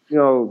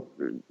 The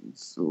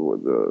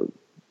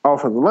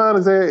offensive line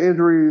has had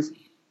injuries.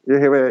 They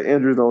have had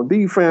injuries on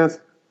defense.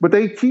 But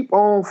they keep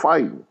on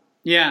fighting.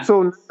 Yeah.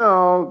 So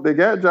now they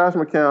got Josh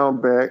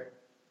McCown back,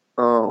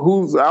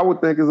 who's I would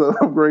think is an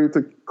upgrade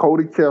to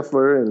Cody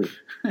Kessler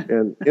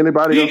and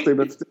anybody else they've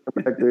been sticking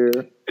back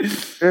there.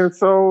 And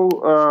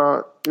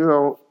so,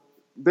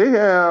 they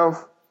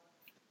have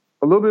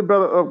a little bit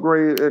better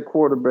upgrade at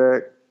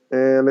quarterback,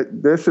 and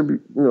that should be,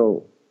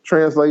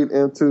 translate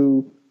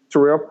into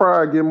Terrell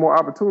Pryor getting more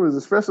opportunities,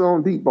 especially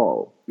on deep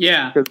ball.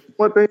 Yeah. Because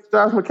one thing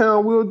Josh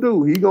McCown will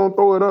do, he gonna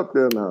throw it up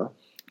there now.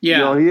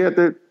 Yeah. He had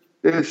that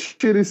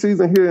shitty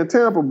season here in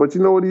Tampa, but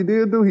you know what he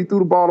did do? He threw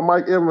the ball to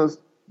Mike Evans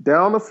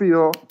down the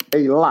field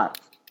a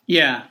lot.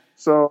 Yeah.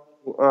 So,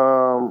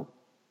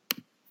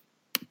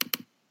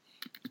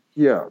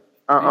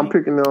 I'm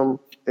picking them.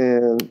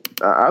 And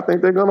I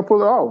think they're going to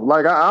pull it off.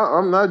 Like,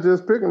 I'm not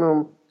just picking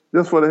them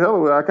just for the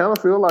hell of it. I kind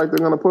of feel like they're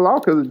going to pull it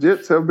off because the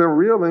Jets have been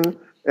reeling.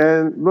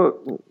 And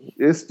look,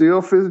 it's still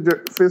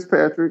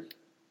Fitzpatrick,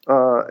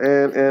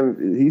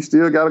 and he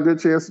still got a good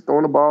chance of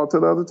throwing the ball to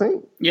the other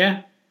team.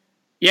 Yeah,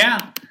 yeah.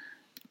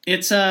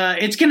 It's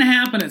going to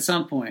happen at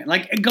some point.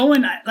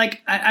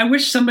 I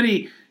wish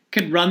somebody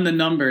could run the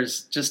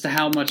numbers just to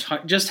how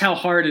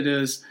hard it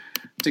is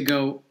to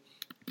go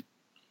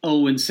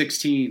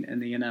 0-16 in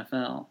the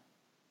NFL.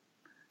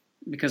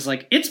 Because,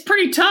 it's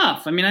pretty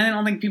tough. I mean, I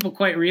don't think people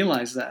quite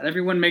realize that.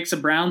 Everyone makes a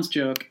Browns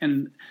joke,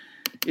 and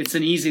it's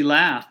an easy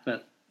laugh,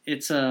 but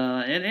it's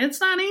not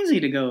easy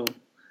to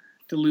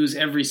lose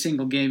every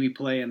single game you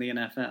play in the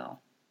NFL.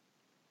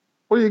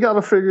 Well, you got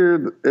to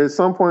figure at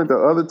some point the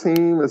other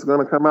team is going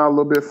to come out a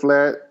little bit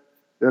flat.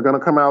 They're going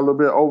to come out a little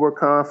bit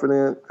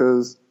overconfident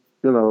because,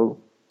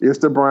 it's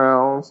the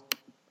Browns.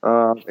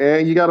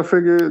 And you got to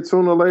figure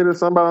sooner or later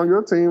somebody on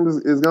your team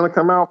is going to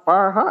come out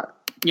fire hot.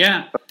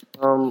 Yeah.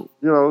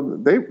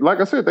 They,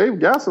 like I said, they've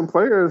got some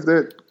players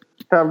that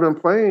have been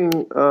playing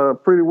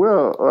pretty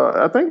well.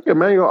 I think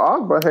Emmanuel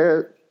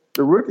Ogbah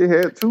the rookie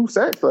had 2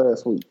 sacks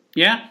last week.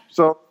 Yeah.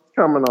 So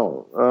coming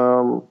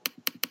on.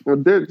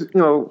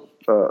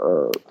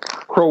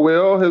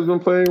 Crowell has been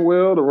playing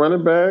well, the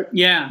running back.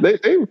 Yeah.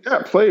 They've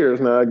got players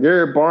now,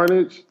 Garrett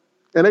Barnidge,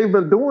 and they've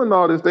been doing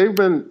all this. They've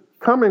been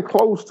coming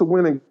close to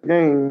winning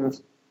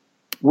games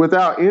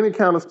without any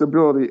kind of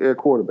stability at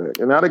quarterback.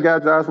 And now they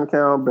got Josh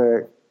McCown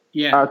back.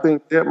 Yeah. I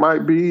think that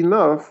might be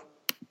enough.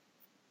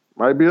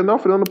 Might be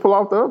enough for them to pull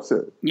off the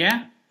upset.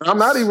 Yeah. I'm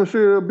not even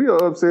sure it'll be an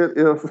upset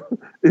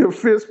if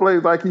Fitz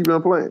plays like he's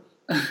been playing.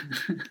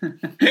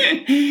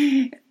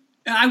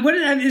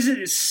 Is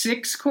it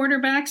 6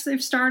 quarterbacks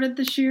they've started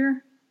this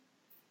year?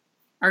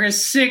 Or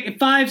is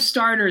 5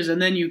 starters,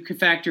 and then you could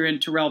factor in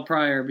Terrell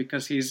Pryor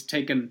because he's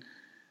taken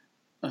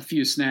a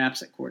few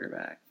snaps at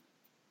quarterback.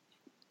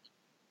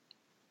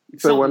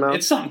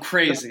 It's something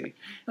crazy.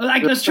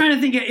 Like, I was trying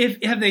to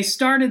think have they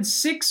started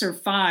 6 or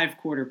 5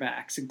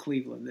 quarterbacks in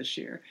Cleveland this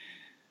year?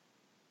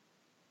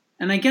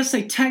 And I guess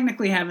they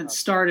technically haven't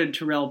started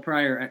Terrell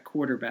Pryor at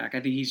quarterback.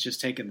 I think he's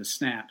just taken the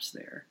snaps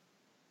there.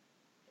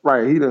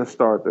 Right, he didn't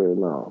start there,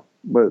 no.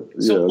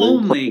 But so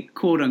only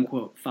quote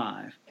unquote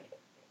 5.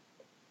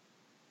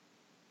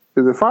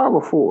 Is it 5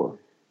 or 4?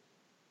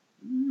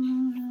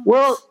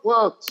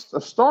 Well,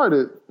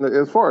 started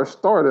as far as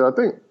started. I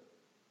think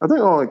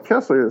only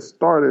Kessler has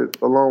started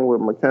along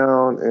with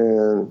McCown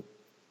and.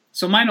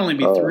 So might only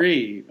be 3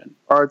 even.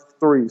 Or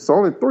 3. So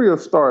only 3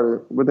 have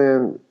started, but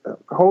then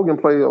Hogan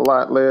played a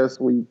lot last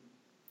week,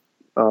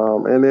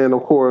 and then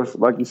of course,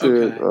 like you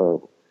said,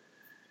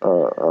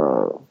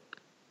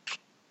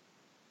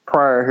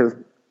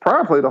 Pryor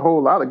played a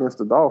whole lot against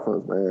the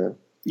Dolphins, man.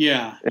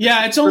 Yeah.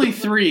 It's only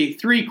 3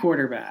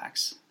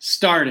 quarterbacks,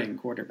 starting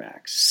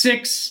quarterbacks.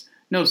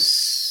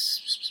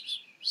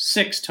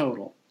 6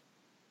 total.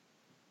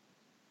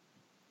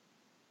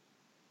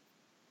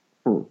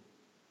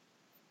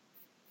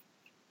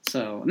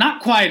 So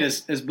not quite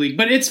as bleak,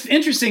 but it's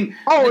interesting.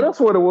 Oh, that's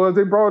what it was.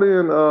 They brought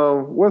in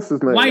what's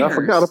his name? Whitehurst. I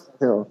forgot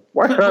about him.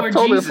 I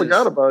totally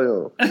forgot about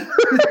him.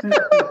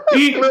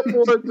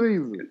 Clipboard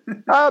Jesus.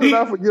 How did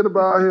I forget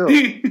about him?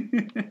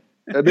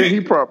 And then he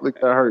probably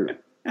got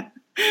hurt.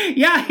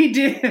 Yeah, he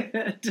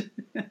did.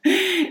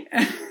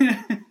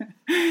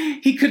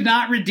 He could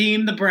not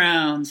redeem the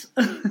Browns.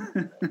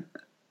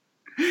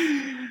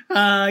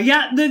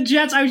 The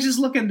Jets. I was just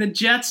looking. The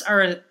Jets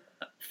are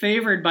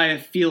favored by a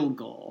field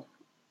goal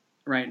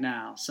right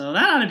now, so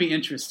that ought to be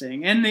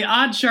interesting. And the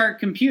odd chart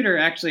computer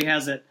actually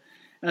has it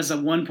as a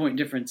 1-point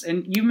difference.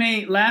 And you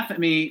may laugh at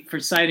me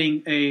for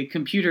citing a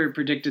computer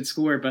predicted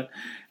score, but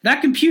that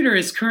computer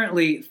is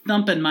currently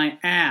thumping my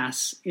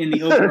ass in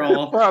the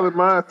overall. Probably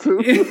mine too.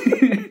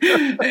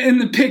 In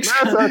the picks.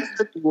 That's how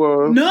sick it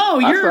was. No,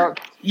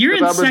 you're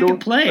in second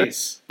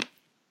place.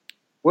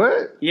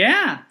 What?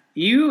 Yeah,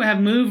 you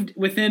have moved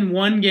within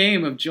 1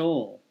 game of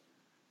Joel.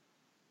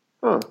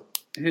 Huh.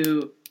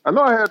 Who? I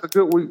know I had a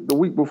good week the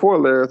week before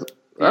last.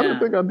 Yeah. I didn't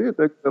think I did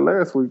that the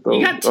last week, though.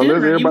 You got 10. You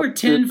were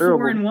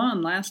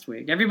 10-4-1 last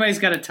week. Everybody's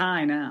got a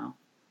tie now.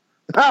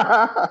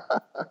 Got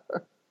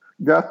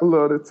a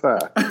little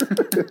tie.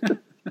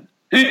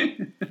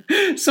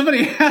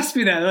 Somebody asked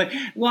me that. They're like,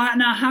 well,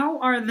 now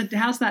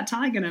how's that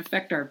tie going to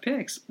affect our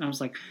picks? And I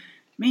was like,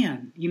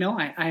 man,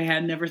 I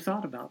had never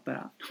thought about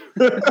that.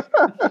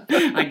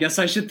 I guess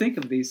I should think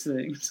of these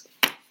things.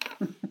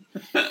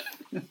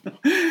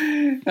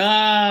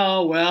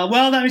 Oh,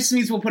 well, that just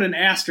means we'll put an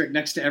asterisk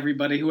next to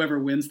everybody, whoever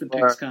wins the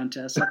picks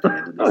contest at the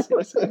end of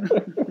the season.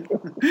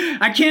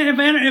 I can't,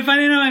 if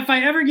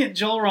I ever get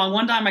Joel wrong.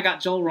 One time I got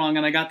Joel wrong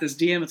and I got this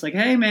DM. It's like,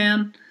 hey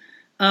man,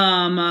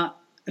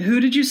 who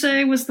did you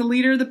say was the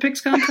leader of the picks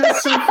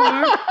contest so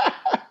far?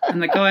 I'm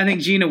like, I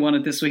think Gina won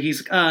it this week.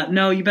 He's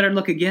no, you better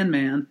look again,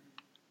 man.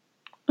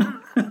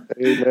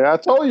 Hey man, I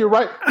told you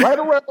right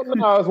around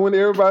now is when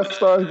everybody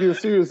starts getting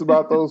serious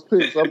about those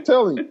picks. I'm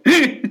telling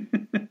you.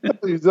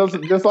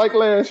 Just like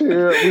last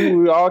year,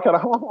 we all kind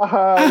of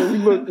and we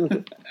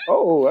looked.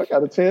 Oh, I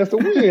got a chance to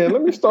win.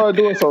 Let me start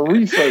doing some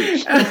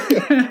research.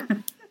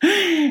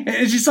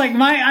 It's just like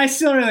I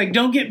still are like,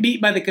 don't get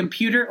beat by the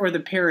computer or the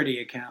parody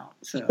account.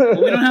 So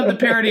we don't have the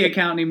parody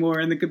account anymore,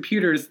 and the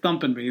computer is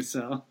thumping me.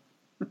 So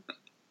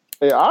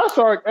hey, our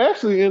shark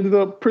actually ended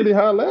up pretty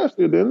high last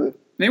year, didn't it?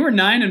 They were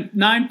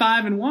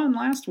 9-5-1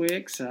 last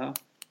week. So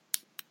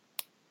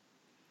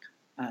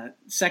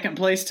second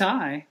place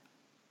tie.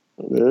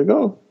 There you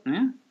go.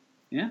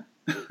 Yeah.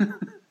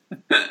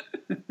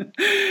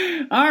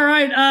 All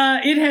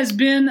right. It has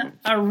been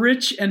a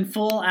rich and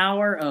full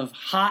hour of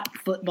hot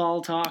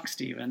football talk,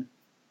 Stephen.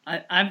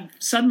 I've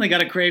suddenly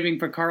got a craving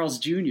for Carl's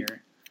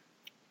Jr.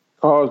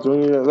 Carl's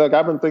Jr. Look,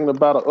 I've been thinking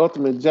about an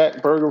ultimate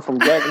Jack burger from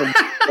Jack in the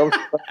Box.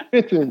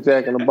 I'm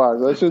Jack in the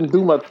Box. I shouldn't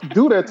do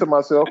that to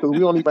myself because we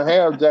don't even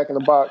have Jack in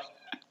the Box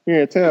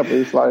here in Tampa.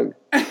 It's like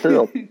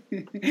terrible.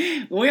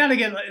 We ought to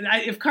get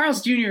if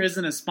Carl's Jr.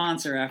 isn't a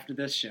sponsor after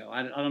this show.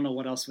 I don't know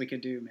what else we could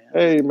do, man.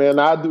 Hey, man,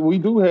 we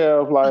do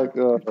have like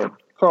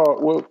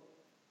Carl.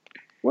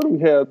 What do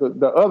we have?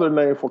 The other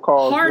name for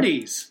Carl's?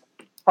 Hardee's.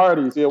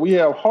 Hardee's, yeah, we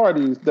have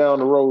Hardee's down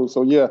the road.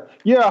 So yeah,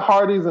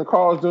 Hardee's and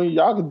Carl's Jr.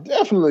 Y'all can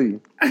definitely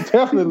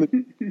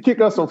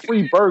kick us some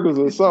free burgers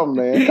or something,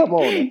 man. Come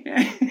on.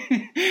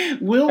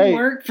 We'll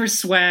work for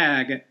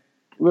swag.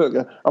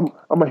 Look, I'm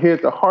gonna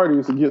head to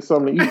Hardee's to get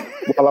something to eat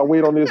while I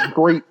wait on this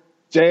great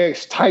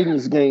Jags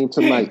Titans game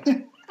tonight.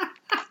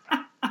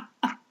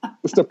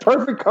 It's the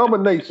perfect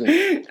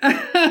combination.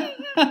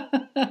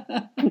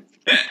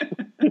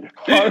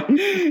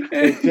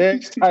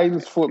 Jags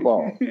Titans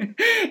football.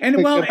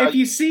 And well, if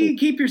you see,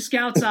 keep your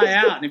scout's eye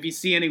out, and if you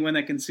see anyone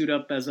that can suit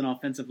up as an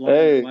offensive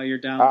lineman while you're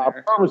down there, I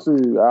promise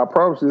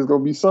you, there's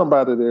gonna be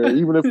somebody there,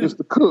 even if it's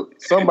the cook.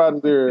 Somebody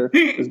there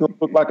is gonna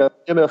look like an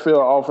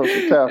NFL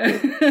offensive tackle,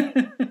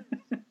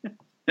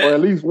 or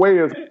at least weigh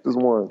as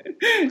one.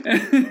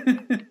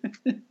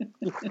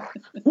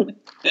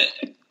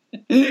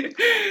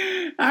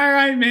 All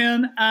right,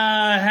 man.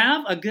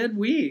 Have a good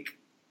week.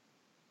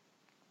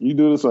 You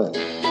do the same.